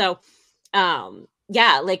forth. And so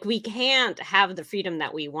like we can't have the freedom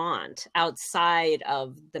that we want outside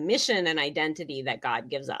of the mission and identity that God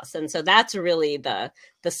gives us. And so that's really the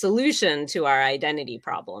solution to our identity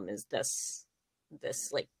problem, is this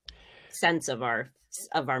like sense of our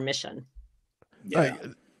mission. Yeah.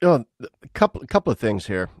 A couple of things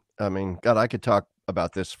here. I mean, God, I could talk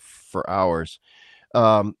about this for hours.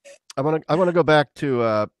 I want to go back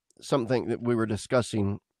to something that we were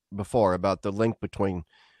discussing before about the link between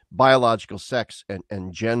biological sex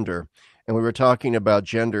and gender, and we were talking about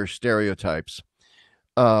gender stereotypes.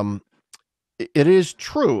 It is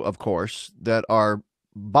true, of course, that our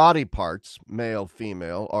body parts, male,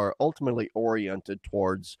 female, are ultimately oriented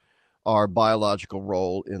towards our biological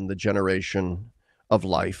role in the generation of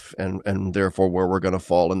life, and therefore where we're going to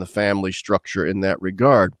fall in the family structure in that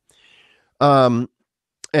regard. And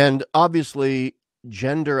obviously,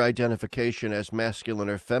 gender identification as masculine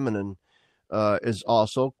or feminine is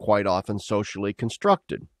also quite often socially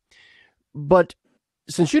constructed. But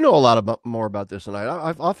since you know a lot more about this than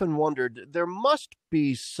I've often wondered, there must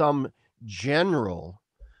be some general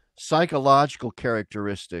psychological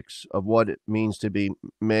characteristics of what it means to be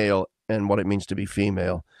male and what it means to be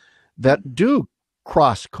female that do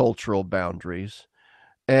cross cultural boundaries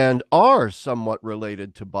and are somewhat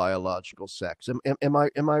related to biological sex. Am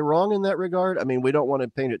I wrong in that regard? I mean, we don't want to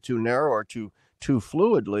paint it too narrow or too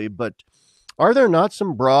fluidly, but are there not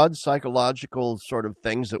some broad psychological sort of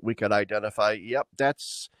things that we could identify? Yep,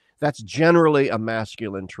 that's generally a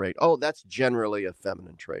masculine trait. Oh, that's generally a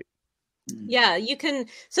feminine trait. Yeah, you can.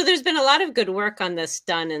 So there's been a lot of good work on this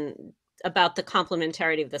done about the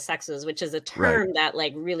complementarity of the sexes, which is a term that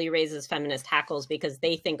like really raises feminist hackles, because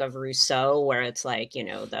they think of Rousseau, where it's like,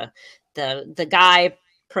 the guy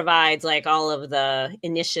provides like all of the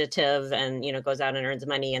initiative and, goes out and earns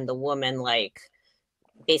money, and the woman like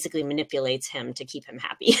basically manipulates him to keep him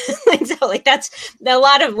happy. So like that's when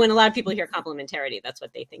a lot of people hear complementarity, that's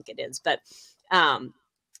what they think it is. But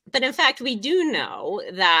in fact, we do know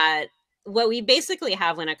that what we basically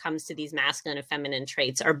have when it comes to these masculine and feminine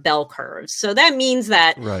traits are bell curves. So that means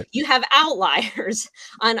that you have outliers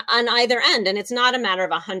on either end, and it's not a matter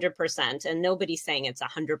of 100%, and nobody's saying it's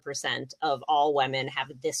 100% of all women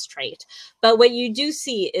have this trait. But what you do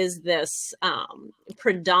see is this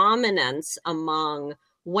predominance among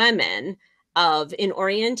women of an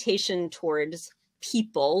orientation towards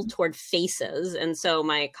people, toward faces. And so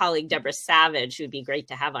my colleague Deborah Savage, who'd be great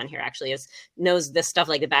to have on here, actually knows this stuff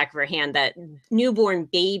like the back of her hand, that newborn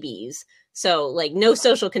babies, so like no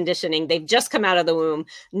social conditioning, they've just come out of the womb,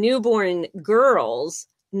 newborn girls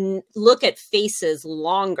look at faces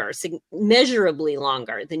longer, measurably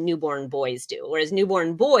longer than newborn boys do, whereas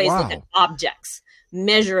newborn boys look at objects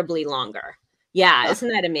measurably longer. Yeah, isn't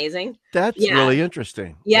that amazing? That's really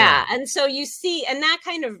interesting. Yeah. And so you see, and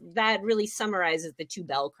that really summarizes the two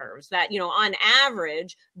bell curves, that, on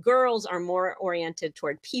average, girls are more oriented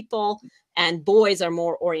toward people and boys are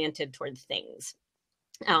more oriented toward things.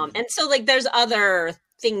 And so like there's other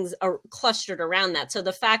things are clustered around that. So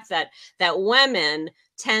the fact that women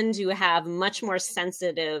tend to have much more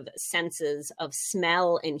sensitive senses of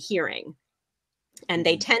smell and hearing, and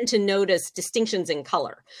they tend to notice distinctions in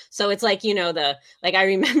color. So it's like, I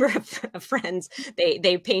remember friends,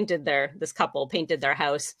 they painted this couple painted their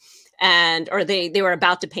house, or they were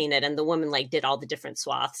about to paint it, and the woman like did all the different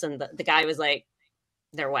swaths, and the guy was like,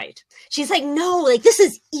 they're white. She's like, no, like this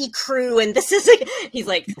is ecru, and this is like, he's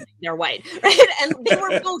like, they're white, right? And they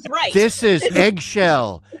were both right. This is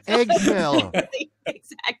eggshell.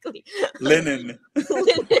 Exactly. Linen.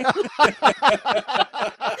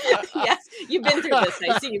 Yes, you've been through this.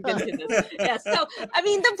 I see you've been through this. Yes. So, I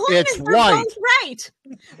mean, the point it's is they're white. both right.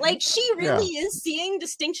 Like she really is seeing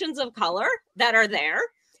distinctions of color that are there,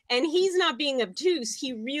 and he's not being obtuse.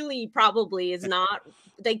 He really probably is not.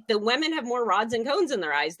 Like the women have more rods and cones in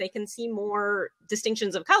their eyes. They can see more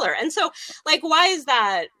distinctions of color. And so like, why is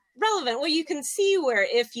that relevant? Well, you can see where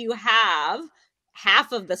if you have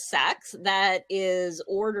half of the sex that is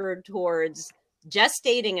ordered towards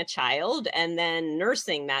gestating a child and then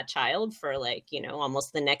nursing that child for like,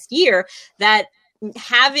 almost the next year, that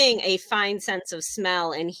having a fine sense of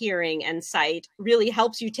smell and hearing and sight really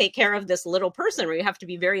helps you take care of this little person, where you have to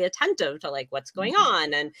be very attentive to like what's going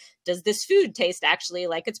on, and does this food taste actually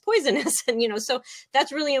like it's poisonous, and so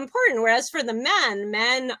that's really important. Whereas for the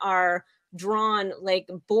men are drawn, like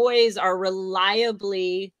boys are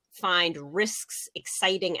reliably find risks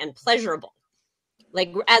exciting and pleasurable,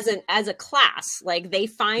 like as a class, like they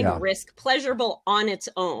find risk pleasurable on its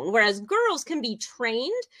own, whereas girls can be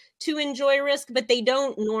trained to enjoy risk, but they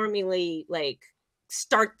don't normally like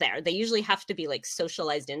start there. They usually have to be like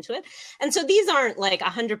socialized into it. And so these aren't like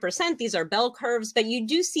 100%, these are bell curves, but you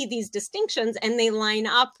do see these distinctions, and they line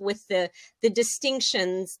up with the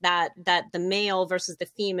distinctions that the male versus the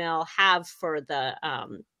female have for the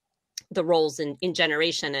roles in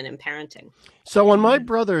generation and in parenting. So when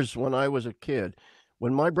I was a kid,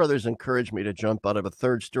 when my brothers encouraged me to jump out of a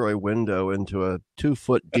 3rd-story window into a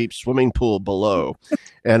 2-foot deep swimming pool below,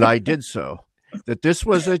 and I did so, that this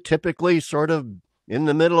was a typically sort of in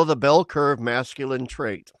the middle of the bell curve masculine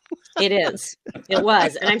trait. It is. It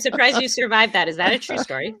was. And I'm surprised you survived that. Is that a true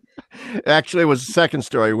story? Actually, it was a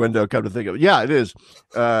 2nd-story window, come to think of it. Yeah, it is.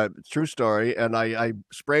 True story. And I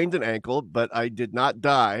sprained an ankle, but I did not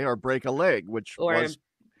die or break a leg, which was...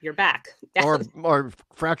 your back. or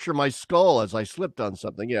fracture my skull as I slipped on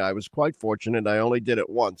something. Yeah, I was quite fortunate. I only did it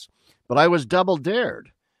once, but I was double dared.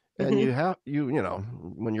 And you know,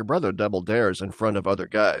 when your brother double dares in front of other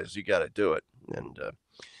guys, you got to do it. And,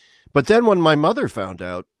 but then when my mother found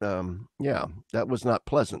out, that was not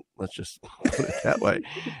pleasant. Let's just put it that way.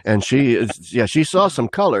 And she saw some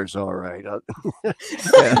colors. All right.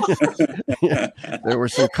 There were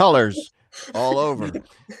some colors all over.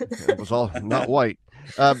 It was all not white.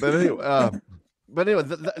 But anyway,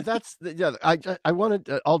 that's I wanted,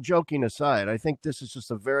 all joking aside, I think this is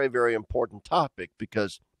just a very, very important topic,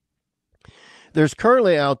 because there's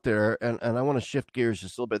currently out there, and I want to shift gears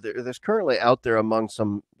just a little bit. There's currently out there among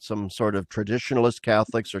some sort of traditionalist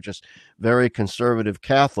Catholics or just very conservative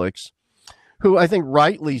Catholics who I think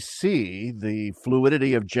rightly see the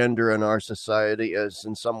fluidity of gender in our society as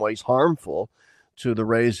in some ways harmful to the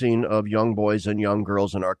raising of young boys and young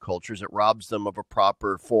girls in our cultures. It robs them of a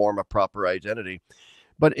proper form, a proper identity.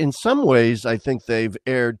 But in some ways, I think they've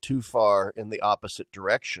erred too far in the opposite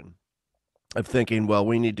direction of thinking, well,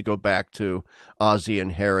 we need to go back to Ozzie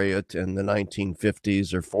and Harriet in the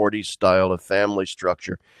 1950s or 40s style of family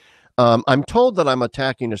structure. I'm told that I'm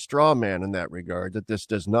attacking a straw man in that regard, that this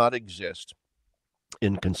does not exist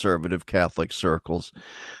in conservative Catholic circles.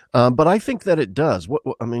 But I think that it does.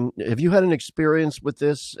 I mean, have you had an experience with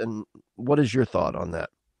this? And what is your thought on that?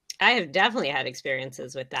 I have definitely had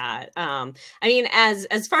experiences with that. I mean,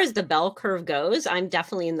 as far as the bell curve goes, I'm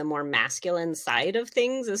definitely in the more masculine side of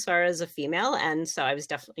things as far as a female. And so I was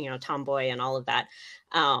definitely, tomboy and all of that.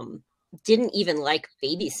 Didn't even like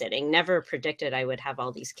babysitting, never predicted I would have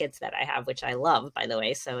all these kids that I have, which I love, by the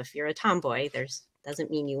way. So if you're a tomboy,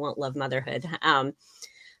 doesn't mean you won't love motherhood.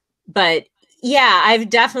 But yeah,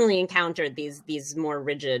 I've definitely encountered these more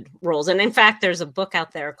rigid roles. And in fact, there's a book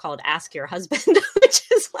out there called Ask Your Husband, which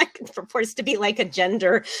is like purports to be like a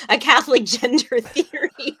Catholic gender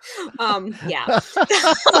theory. Yeah.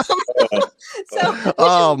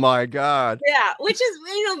 Oh my God. Yeah, which is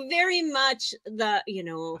very much the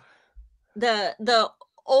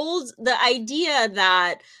idea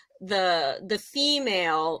that the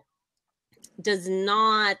female does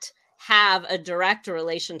not have a direct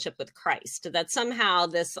relationship with Christ, that somehow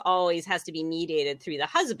this always has to be mediated through the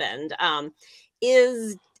husband, one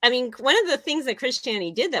of the things that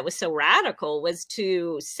Christianity did that was so radical was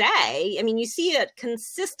to say, you see it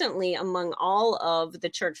consistently among all of the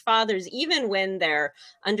church fathers, even when their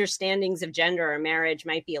understandings of gender or marriage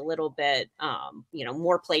might be a little bit,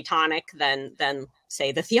 more Platonic than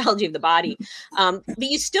say the theology of the body. But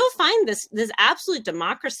you still find this absolute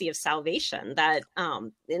democracy of salvation that,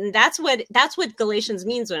 and that's what Galatians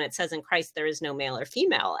means when it says in Christ, there is no male or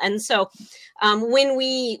female. And so when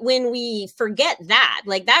we forget that,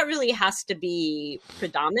 like that really has to be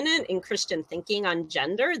predominant in Christian thinking on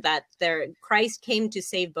gender, that Christ came to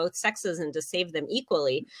save both sexes and to save them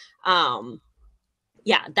equally. That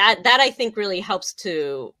I think really helps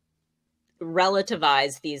to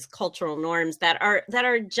relativize these cultural norms that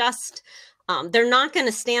are just they're not going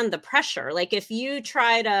to stand the pressure. Like if you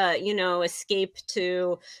try to escape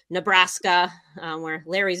to Nebraska, where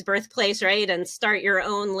Larry's birthplace, right, and start your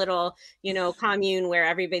own little commune where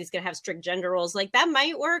everybody's going to have strict gender roles, like that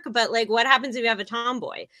might work, but like what happens if you have a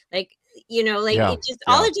tomboy? All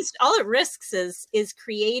it risks is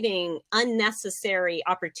creating unnecessary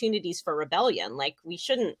opportunities for rebellion. Like we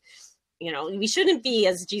shouldn't be,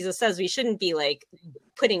 as Jesus says, we shouldn't be like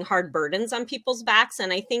putting hard burdens on people's backs.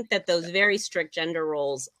 And I think that those very strict gender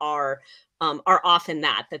roles are often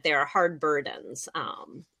that they are hard burdens.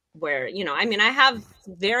 where, you know, I mean, I have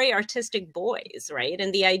very artistic boys, right?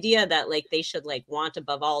 And the idea that like they should like want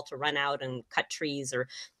above all to run out and cut trees or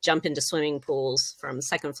jump into swimming pools from a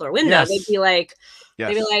second floor window, Yes. they'd be like,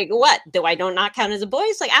 Yes. what? Do I not count as a boy?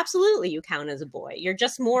 It's like, absolutely, you count as a boy. You're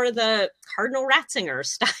just more the Cardinal Ratzinger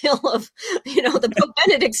style of, you know, the Pope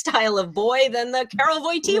Benedict style of boy than the Carol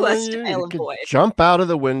Wojtyła style of boy. Jump out of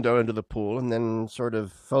the window into the pool and then sort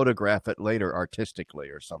of photograph it later artistically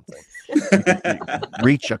or something.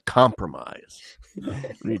 Reach a compromise.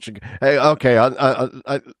 Hey,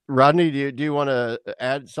 okay. Rodney, do you want to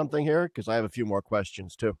add something here? Because I have a few more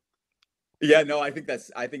questions too. Yeah, no, I think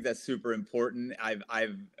that's super important.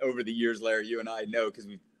 I've over the years, Larry, you and I know, because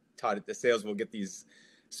we've taught at DeSales, we'll get these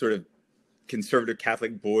sort of conservative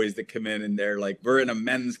Catholic boys that come in and they're like, we're in a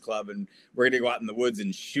men's club and we're going to go out in the woods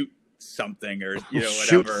and shoot something or, you know,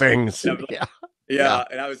 whatever. Shoot things. Yeah. Yeah.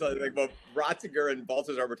 And I was like, well, Ratzinger and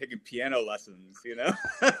Balthazar were taking piano lessons, you know?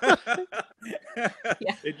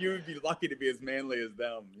 Yeah. And you would be lucky to be as manly as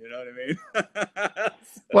them, you know what I mean?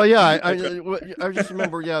 Well, yeah, I just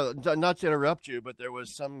remember, not to interrupt you, but there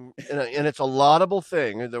was some, and it's a laudable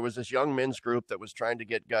thing. There was this young men's group that was trying to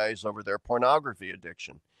get guys over their pornography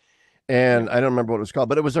addiction. And I don't remember what it was called,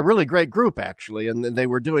 but it was a really great group, actually. And they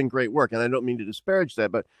were doing great work. And I don't mean to disparage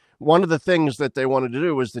that, but one of the things that they wanted to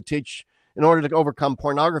do was to teach, in order to overcome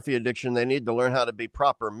pornography addiction, they need to learn how to be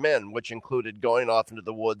proper men, which included going off into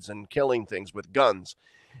the woods and killing things with guns.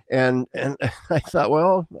 And I thought,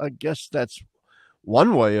 well, I guess that's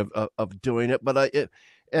one way of doing it. But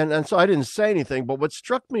and so I didn't say anything. But what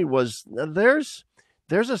struck me was there's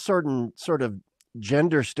a certain sort of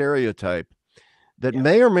gender stereotype that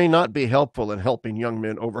may or may not be helpful in helping young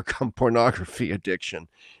men overcome pornography addiction.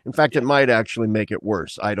 In fact, it might actually make it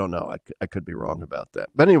worse. I don't know. I could be wrong about that.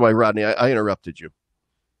 But anyway, Rodney, I interrupted you.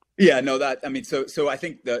 Yeah, no, so I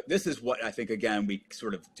think this is what I think, again, we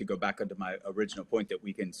sort of, to go back onto my original point, that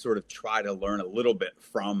we can sort of try to learn a little bit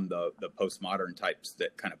from the postmodern types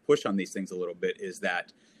that kind of push on these things a little bit, is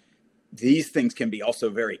that these things can be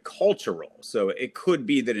also very cultural. So it could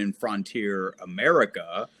be that in frontier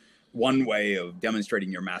America, one way of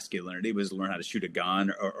demonstrating your masculinity was to learn how to shoot a gun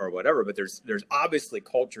or whatever. But there's obviously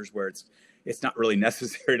cultures where it's not really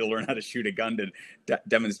necessary to learn how to shoot a gun to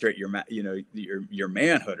demonstrate your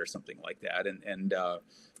manhood or something like that.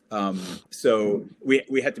 So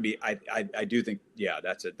we have to be. I do think, yeah,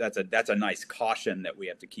 that's a nice caution that we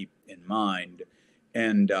have to keep in mind,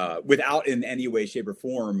 and without in any way, shape, or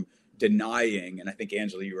form denying, and I think,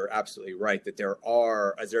 Angela, you are absolutely right, that there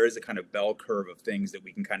is a kind of bell curve of things that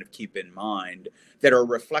we can kind of keep in mind that are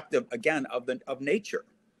reflective, again, of nature.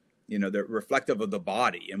 You know, they're reflective of the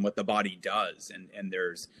body and what the body does, and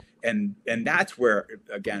that's where,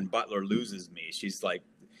 again, Butler loses me. She's like,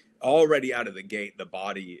 already out of the gate, the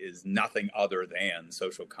body is nothing other than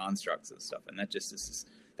social constructs and stuff, and that's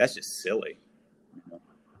just silly. You know?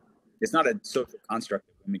 It's not a social construct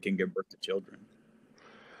that women can give birth to children.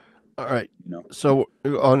 All right. So,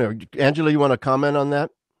 no, Angela, you want to comment on that?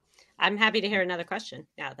 I'm happy to hear another question.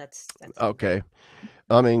 Yeah, that's okay.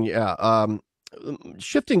 I mean, yeah.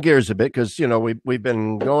 Shifting gears a bit, because we've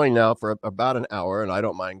been going now for about an hour, and I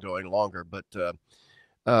don't mind going longer. But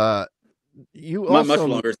you also much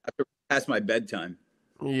longer. Past my bedtime.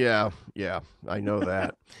 Yeah, I know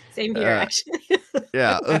that. Same here, actually.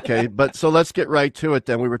 Yeah, okay, but so let's get right to it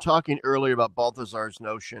then. We were talking earlier about Balthazar's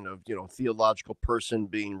notion of, theological person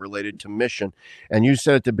being related to mission, and you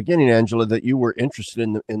said at the beginning, Angela, that you were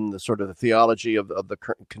interested in the sort of the theology of the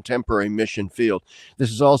contemporary mission field.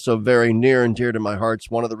 This is also very near and dear to my heart.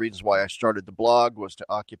 It's one of the reasons why I started the blog, was to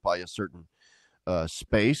occupy a certain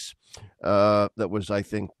space that was, I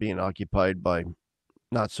think, being occupied by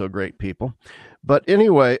not so great people. But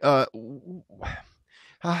anyway,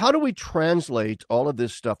 how do we translate all of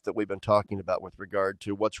this stuff that we've been talking about with regard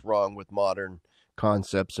to what's wrong with modern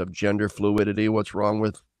concepts of gender fluidity, what's wrong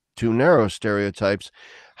with too narrow stereotypes?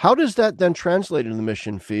 How does that then translate in the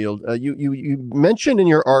mission field? You mentioned in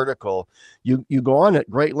your article, you go on at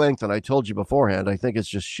great length, and I told you beforehand, I think it's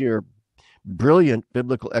just sheer brilliant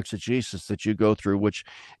biblical exegesis that you go through, which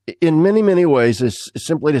in many, many ways is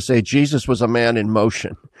simply to say Jesus was a man in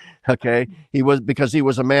motion. Okay. Because he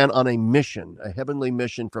was a man on a mission, a heavenly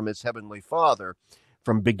mission from his heavenly Father,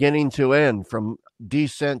 from beginning to end, from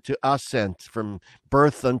descent to ascent, from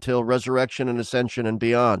birth until resurrection and ascension and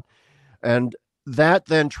beyond. And that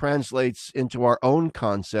then translates into our own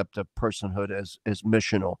concept of personhood as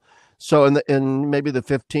missional. So in maybe the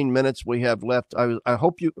 15 minutes we have left, I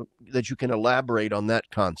hope that you can elaborate on that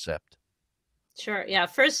concept. Sure. Yeah.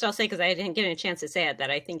 First, I'll say, because I didn't get a chance to say it, that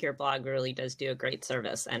I think your blog really does do a great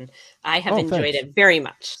service, and I have enjoyed Thanks. it very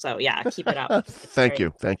much. So yeah, keep it up. Thank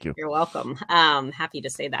you. Thank you. You're welcome. Happy to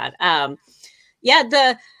say that. Yeah.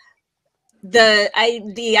 The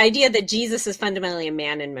idea that Jesus is fundamentally a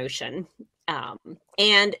man in motion,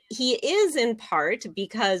 and he is in part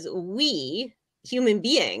because we human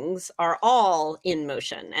beings are all in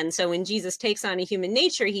motion. And so when Jesus takes on a human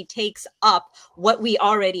nature, he takes up what we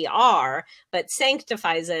already are, but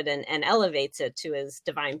sanctifies it and elevates it to his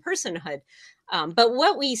divine personhood. But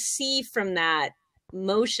what we see from that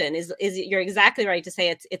motion is you're exactly right to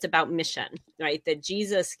say it's about mission, right? That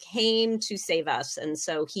Jesus came to save us. And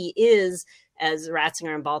so he is, as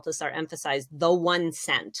Ratzinger and Balthasar emphasized, the one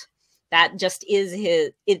sent. That just is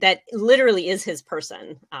that literally is his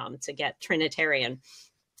person, to get Trinitarian.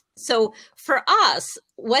 So for us,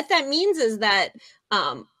 what that means is that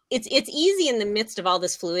it's easy in the midst of all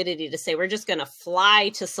this fluidity to say we're just going to fly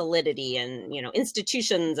to solidity and,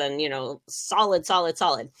 institutions and, solid.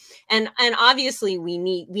 And obviously we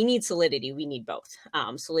need solidity. We need both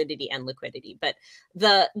solidity and liquidity. But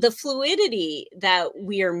the fluidity that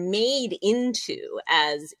we are made into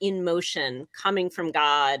as in motion, coming from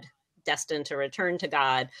God, destined to return to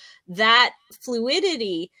God, that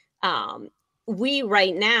fluidity, we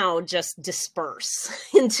right now just disperse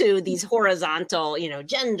into these horizontal,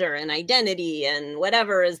 gender and identity and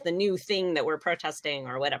whatever is the new thing that we're protesting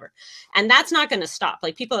or whatever. And that's not going to stop.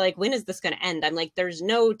 Like, people are like, when is this going to end? I'm like, there's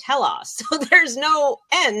no telos. So there's no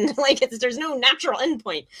end. Like, there's no natural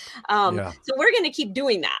endpoint. So we're going to keep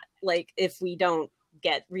doing that. Like, if we don't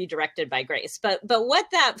get redirected by grace. But what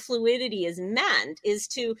that fluidity is meant is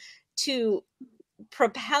to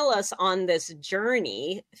propel us on this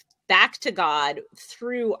journey back to God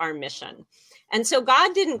through our mission. And so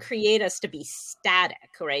God didn't create us to be static,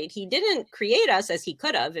 right? He didn't create us as he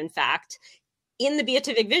could have, in fact, in the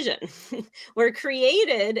beatific vision. We're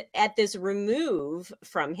created at this remove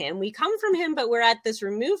from him. We come from him, but we're at this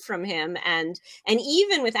remove from him. And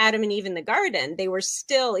even with Adam and Eve in the garden, they were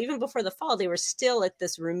still, even before the fall, they were still at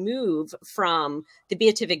this remove from the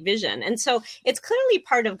beatific vision. And so it's clearly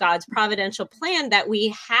part of God's providential plan that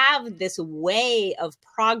we have this way of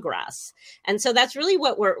progress. And so that's really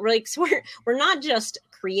what we're like. So we're not just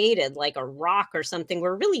created like a rock or something.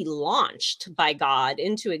 We're really launched by God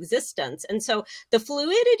into existence. And so the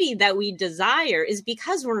fluidity that we desire is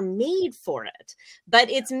because we're made for it,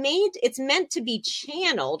 but it's meant to be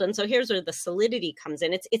channeled. And so here's where the solidity comes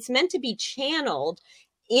in. It's meant to be channeled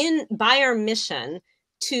by our mission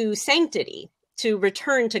to sanctity, to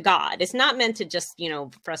return to God. It's not meant to just,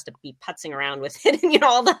 for us to be putzing around with it and,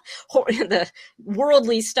 all the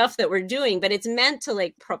worldly stuff that we're doing, but it's meant to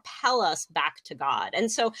like propel us back to God.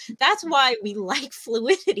 And so that's why we like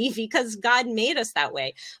fluidity, because God made us that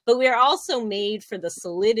way. But we are also made for the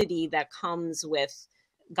solidity that comes with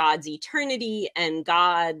God's eternity and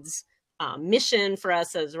God's mission for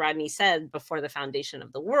us, as Rodney said, before the foundation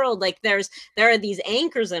of the world. Like there are these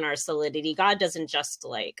anchors in our solidity. God doesn't just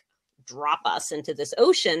like drop us into this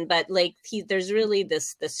ocean, but like there's really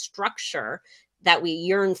this structure that we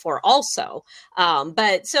yearn for also.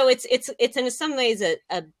 But so it's in some ways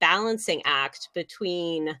a balancing act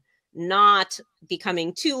between not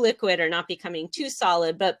becoming too liquid or not becoming too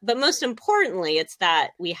solid, but most importantly, it's that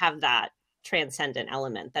we have that transcendent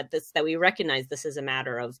element, that we recognize this is a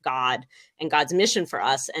matter of God and God's mission for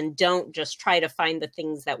us, and don't just try to find the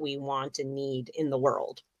things that we want and need in the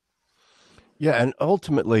world. Yeah, and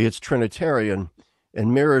ultimately it's Trinitarian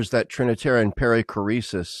and mirrors that Trinitarian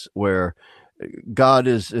perichoresis where God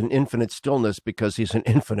is an infinite stillness because he's an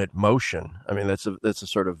infinite motion. I mean, that's a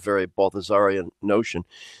sort of very Balthasarian notion.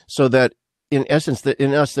 So that in essence, that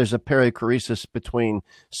in us there's a perichoresis between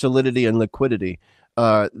solidity and liquidity,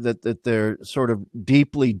 that they're sort of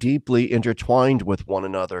deeply, deeply intertwined with one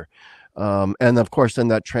another. And of course, then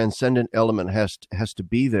that transcendent element has to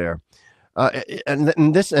be there. And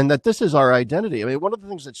that this is our identity. I mean, one of the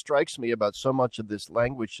things that strikes me about so much of this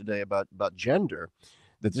language today about gender,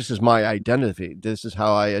 that this is my identity, this is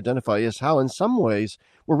how I identify, is how in some ways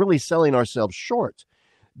we're really selling ourselves short,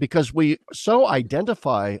 because we so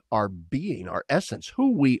identify our being, our essence,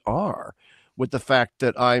 who we are, with the fact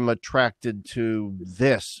that I'm attracted to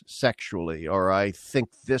this sexually, or I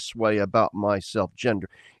think this way about myself, gender.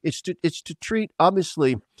 It's to treat,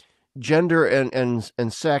 obviously, gender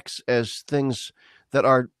and sex as things that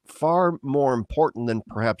are far more important than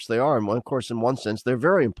perhaps they are. And of course, in one sense, they're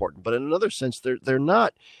very important, but in another sense, they're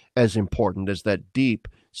not as important as that deep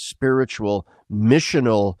spiritual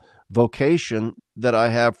missional vocation that I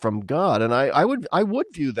have from God. And I would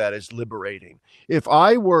view that as liberating. If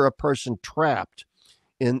I were a person trapped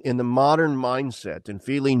in the modern mindset and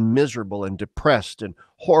feeling miserable and depressed and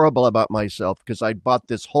horrible about myself because I bought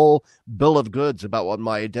this whole bill of goods about what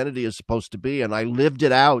my identity is supposed to be, and I lived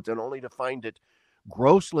it out, and only to find it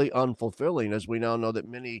grossly unfulfilling, as we now know that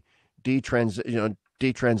many detransitioning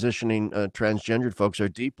transgendered folks are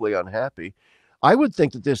deeply unhappy. I would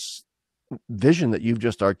think that this vision that you've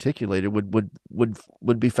just articulated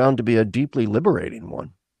would be found to be a deeply liberating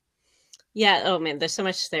one. Yeah. Oh man, there's so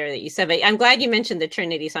much there that you said, but I'm glad you mentioned the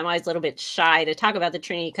Trinity. So I'm always a little bit shy to talk about the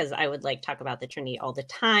Trinity because I would like talk about the Trinity all the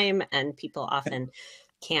time, and people often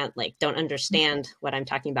don't understand what I'm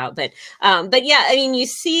talking about. But yeah, I mean, you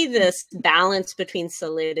see this balance between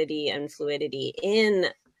solidity and fluidity in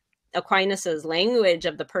Aquinas's language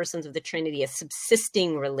of the persons of the Trinity as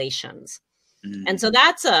subsisting relations. Mm-hmm. And so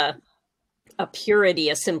that's a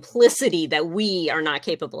purity, a simplicity that we are not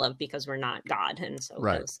capable of because we're not God. And so,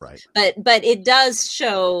 right. But it does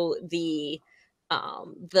show the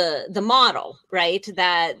model, right?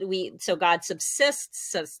 So God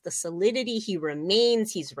subsists, so the solidity, he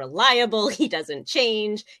remains, he's reliable, he doesn't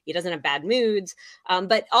change, he doesn't have bad moods,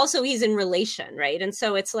 but also he's in relation, right? And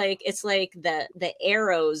so it's like the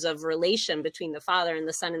arrows of relation between the Father and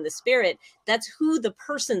the Son and the Spirit. That's who the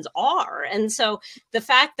persons are. And so the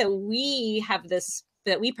fact that we have this,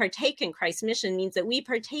 that we partake in Christ's mission, means that we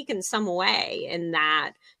partake in some way in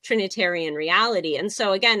that Trinitarian reality. And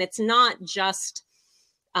so again, it's not just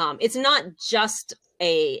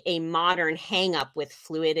a modern hang up with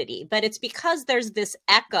fluidity, but it's because there's this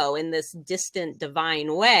echo in this distant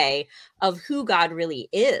divine way of who God really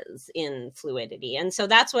is in fluidity. And so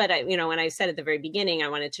that's what when I said at the very beginning, I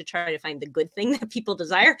wanted to try to find the good thing that people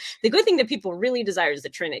desire. The good thing that people really desire is the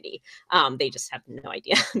Trinity. They just have no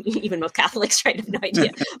idea. Even most Catholics, right, have no idea.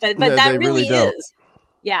 But no, that really is.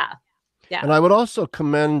 Yeah. Yeah. And I would also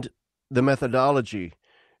commend the methodology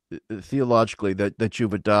theologically that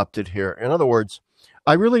you've adopted here. In other words,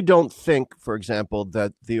 I really don't think, for example,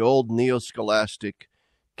 that the old neo-scholastic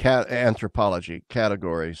anthropology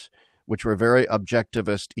categories, which were very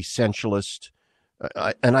objectivist, essentialist,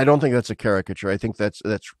 and I don't think that's a caricature. I think that's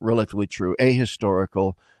relatively true,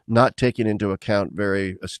 ahistorical, not taking into account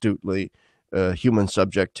very astutely human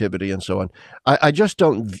subjectivity and so on. I just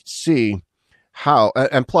don't see how,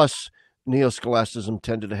 and plus, neo-scholasticism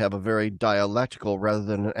tended to have a very dialectical rather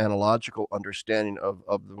than an analogical understanding of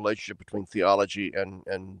the relationship between theology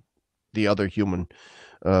and the other human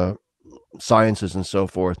sciences and so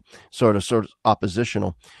forth, sort of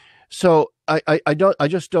oppositional. So I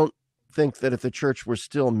just don't think that if the church were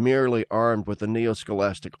still merely armed with a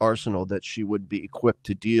neo-scholastic arsenal, that she would be equipped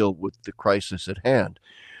to deal with the crisis at hand.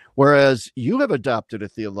 Whereas you have adopted a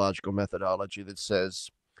theological methodology that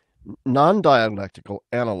says, non-dialectical,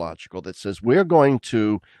 analogical, that says we're going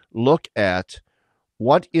to look at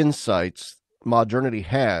what insights modernity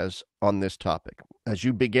has on this topic. As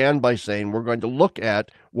you began by saying, we're going to look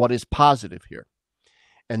at what is positive here.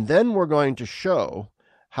 And then we're going to show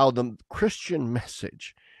how the Christian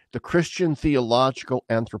message, the Christian theological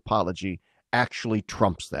anthropology, actually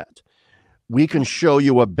trumps that. We can show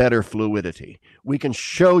you a better fluidity. We can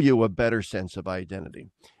show you a better sense of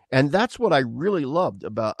identity. And that's what I really loved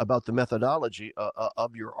about the methodology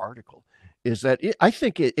of your article, is that I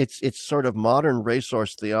think it's sort of modern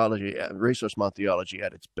resource mount theology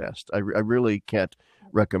at its best. I really can't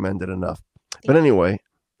recommend it enough. But anyway,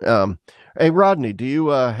 hey Rodney, do you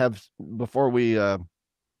have, before we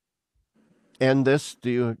end this,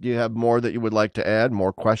 do you have more that you would like to add?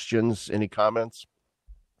 More questions? Any comments?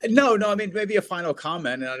 No. I mean, maybe a final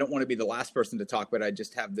comment, and I don't want to be the last person to talk, but I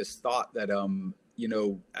just have this thought that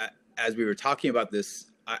as we were talking about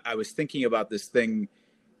this, I was thinking about this thing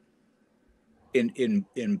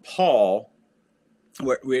in Paul,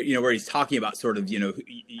 where he's talking about sort of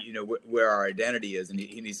where our identity is, and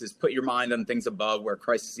he says, "Put your mind on things above, where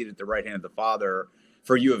Christ is seated at the right hand of the Father.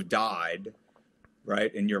 For you have died,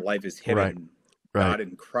 right, and your life is hidden, right. God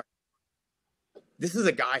in Christ." This is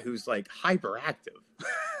a guy who's like hyperactive.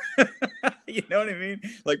 You know what I mean?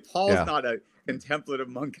 Like Paul's not a contemplative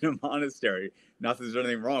monk in a monastery. Not that there's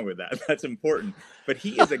anything wrong with that. That's important. But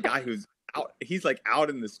he is a guy who's out. He's like out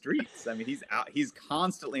in the streets. I mean, he's out. He's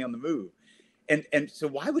constantly on the move. And so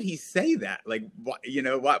why would he say that? Like,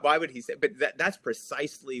 why would he say? But that's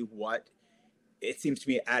precisely what it seems to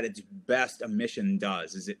me at its best a mission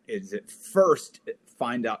does. Is it first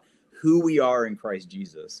find out who we are in Christ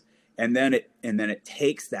Jesus. And then it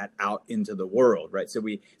takes that out into the world, right? So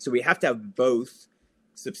we have to have both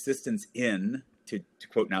subsistence in, to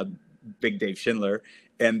quote now Big Dave Schindler,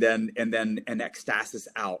 and then an ecstasis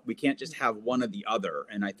out. We can't just have one or the other.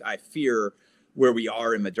 And I fear where we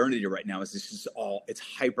are in modernity right now is it's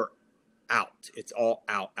hyper out. It's all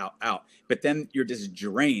out, out, out. But then you're just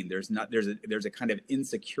drained. There's a kind of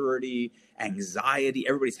insecurity, anxiety.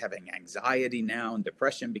 Everybody's having anxiety now and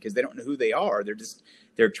depression because they don't know who they are.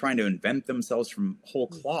 They're trying to invent themselves from whole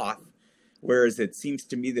cloth. Whereas it seems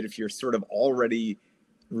to me that if you're sort of already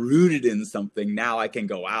rooted in something, now I can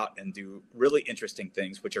go out and do really interesting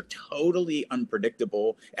things, which are totally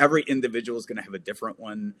unpredictable. Every individual is going to have a different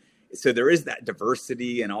one. So there is that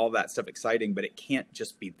diversity and all that stuff exciting, but it can't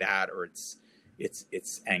just be that, or it's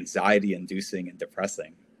anxiety inducing and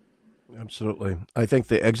depressing. Absolutely. I think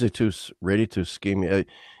the exitus raditus scheme,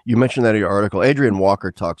 you mentioned that in your article. Adrian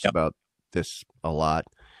Walker talks about this a lot.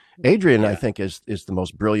 Adrian, I think, is the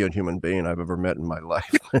most brilliant human being I've ever met in my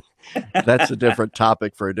life. That's a different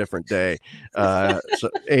topic for a different day.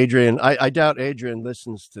 So Adrian, I doubt Adrian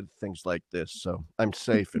listens to things like this, so I'm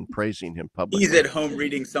safe in praising him publicly. He's at home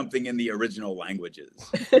reading something in the original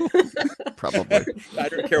languages. Probably. I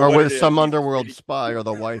don't care or what with it some is. underworld spy or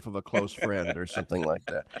the wife of a close friend or something like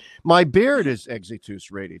that. My beard is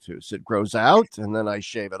exitus raditus. It grows out, and then I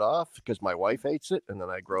shave it off because my wife hates it, and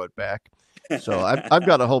then I grow it back. So I've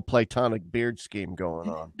got a whole Platonic beard scheme going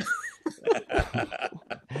on.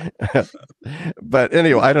 But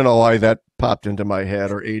anyway, I don't know why that popped into my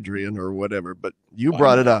head, or Adrian or whatever, but you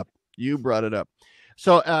brought it up.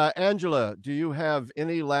 So Angela, do you have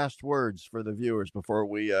any last words for the viewers before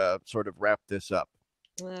we sort of wrap this up?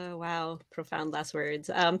 Oh, wow. Profound last words.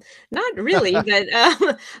 Not really, but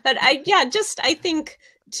I think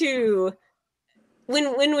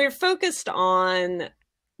when we're focused on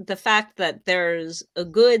the fact that there's a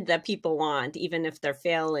good that people want, even if they're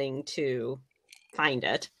failing to find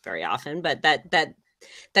it very often, but that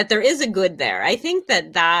there is a good there. I think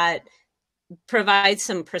that provides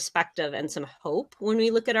some perspective and some hope when we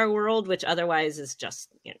look at our world, which otherwise is just,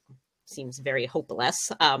 seems very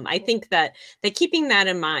hopeless. I think that keeping that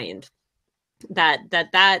in mind, that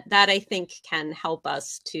I think can help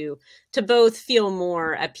us to both feel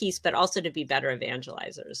more at peace, but also to be better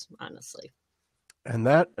evangelizers, honestly. And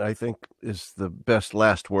that, I think, is the best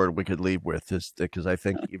last word we could leave with, is because I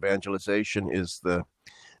think evangelization is the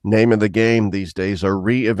name of the game these days, or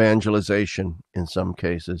re-evangelization in some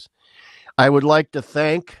cases. I would like to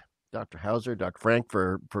thank Dr. Howsare, Dr. Frank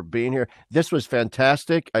for being here. This was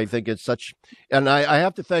fantastic. I think it's such, and I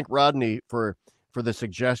have to thank Rodney for the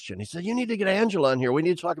suggestion. He said, you need to get Angela on here. We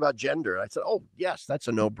need to talk about gender. And I said, oh, yes, that's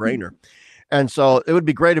a no-brainer. And so it would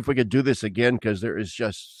be great if we could do this again, because there is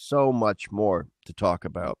just so much more to talk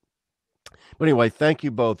about. But anyway, thank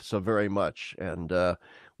you both so very much. And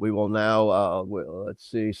we will now,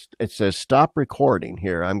 let's see, it says stop recording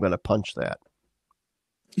here. I'm going to punch that.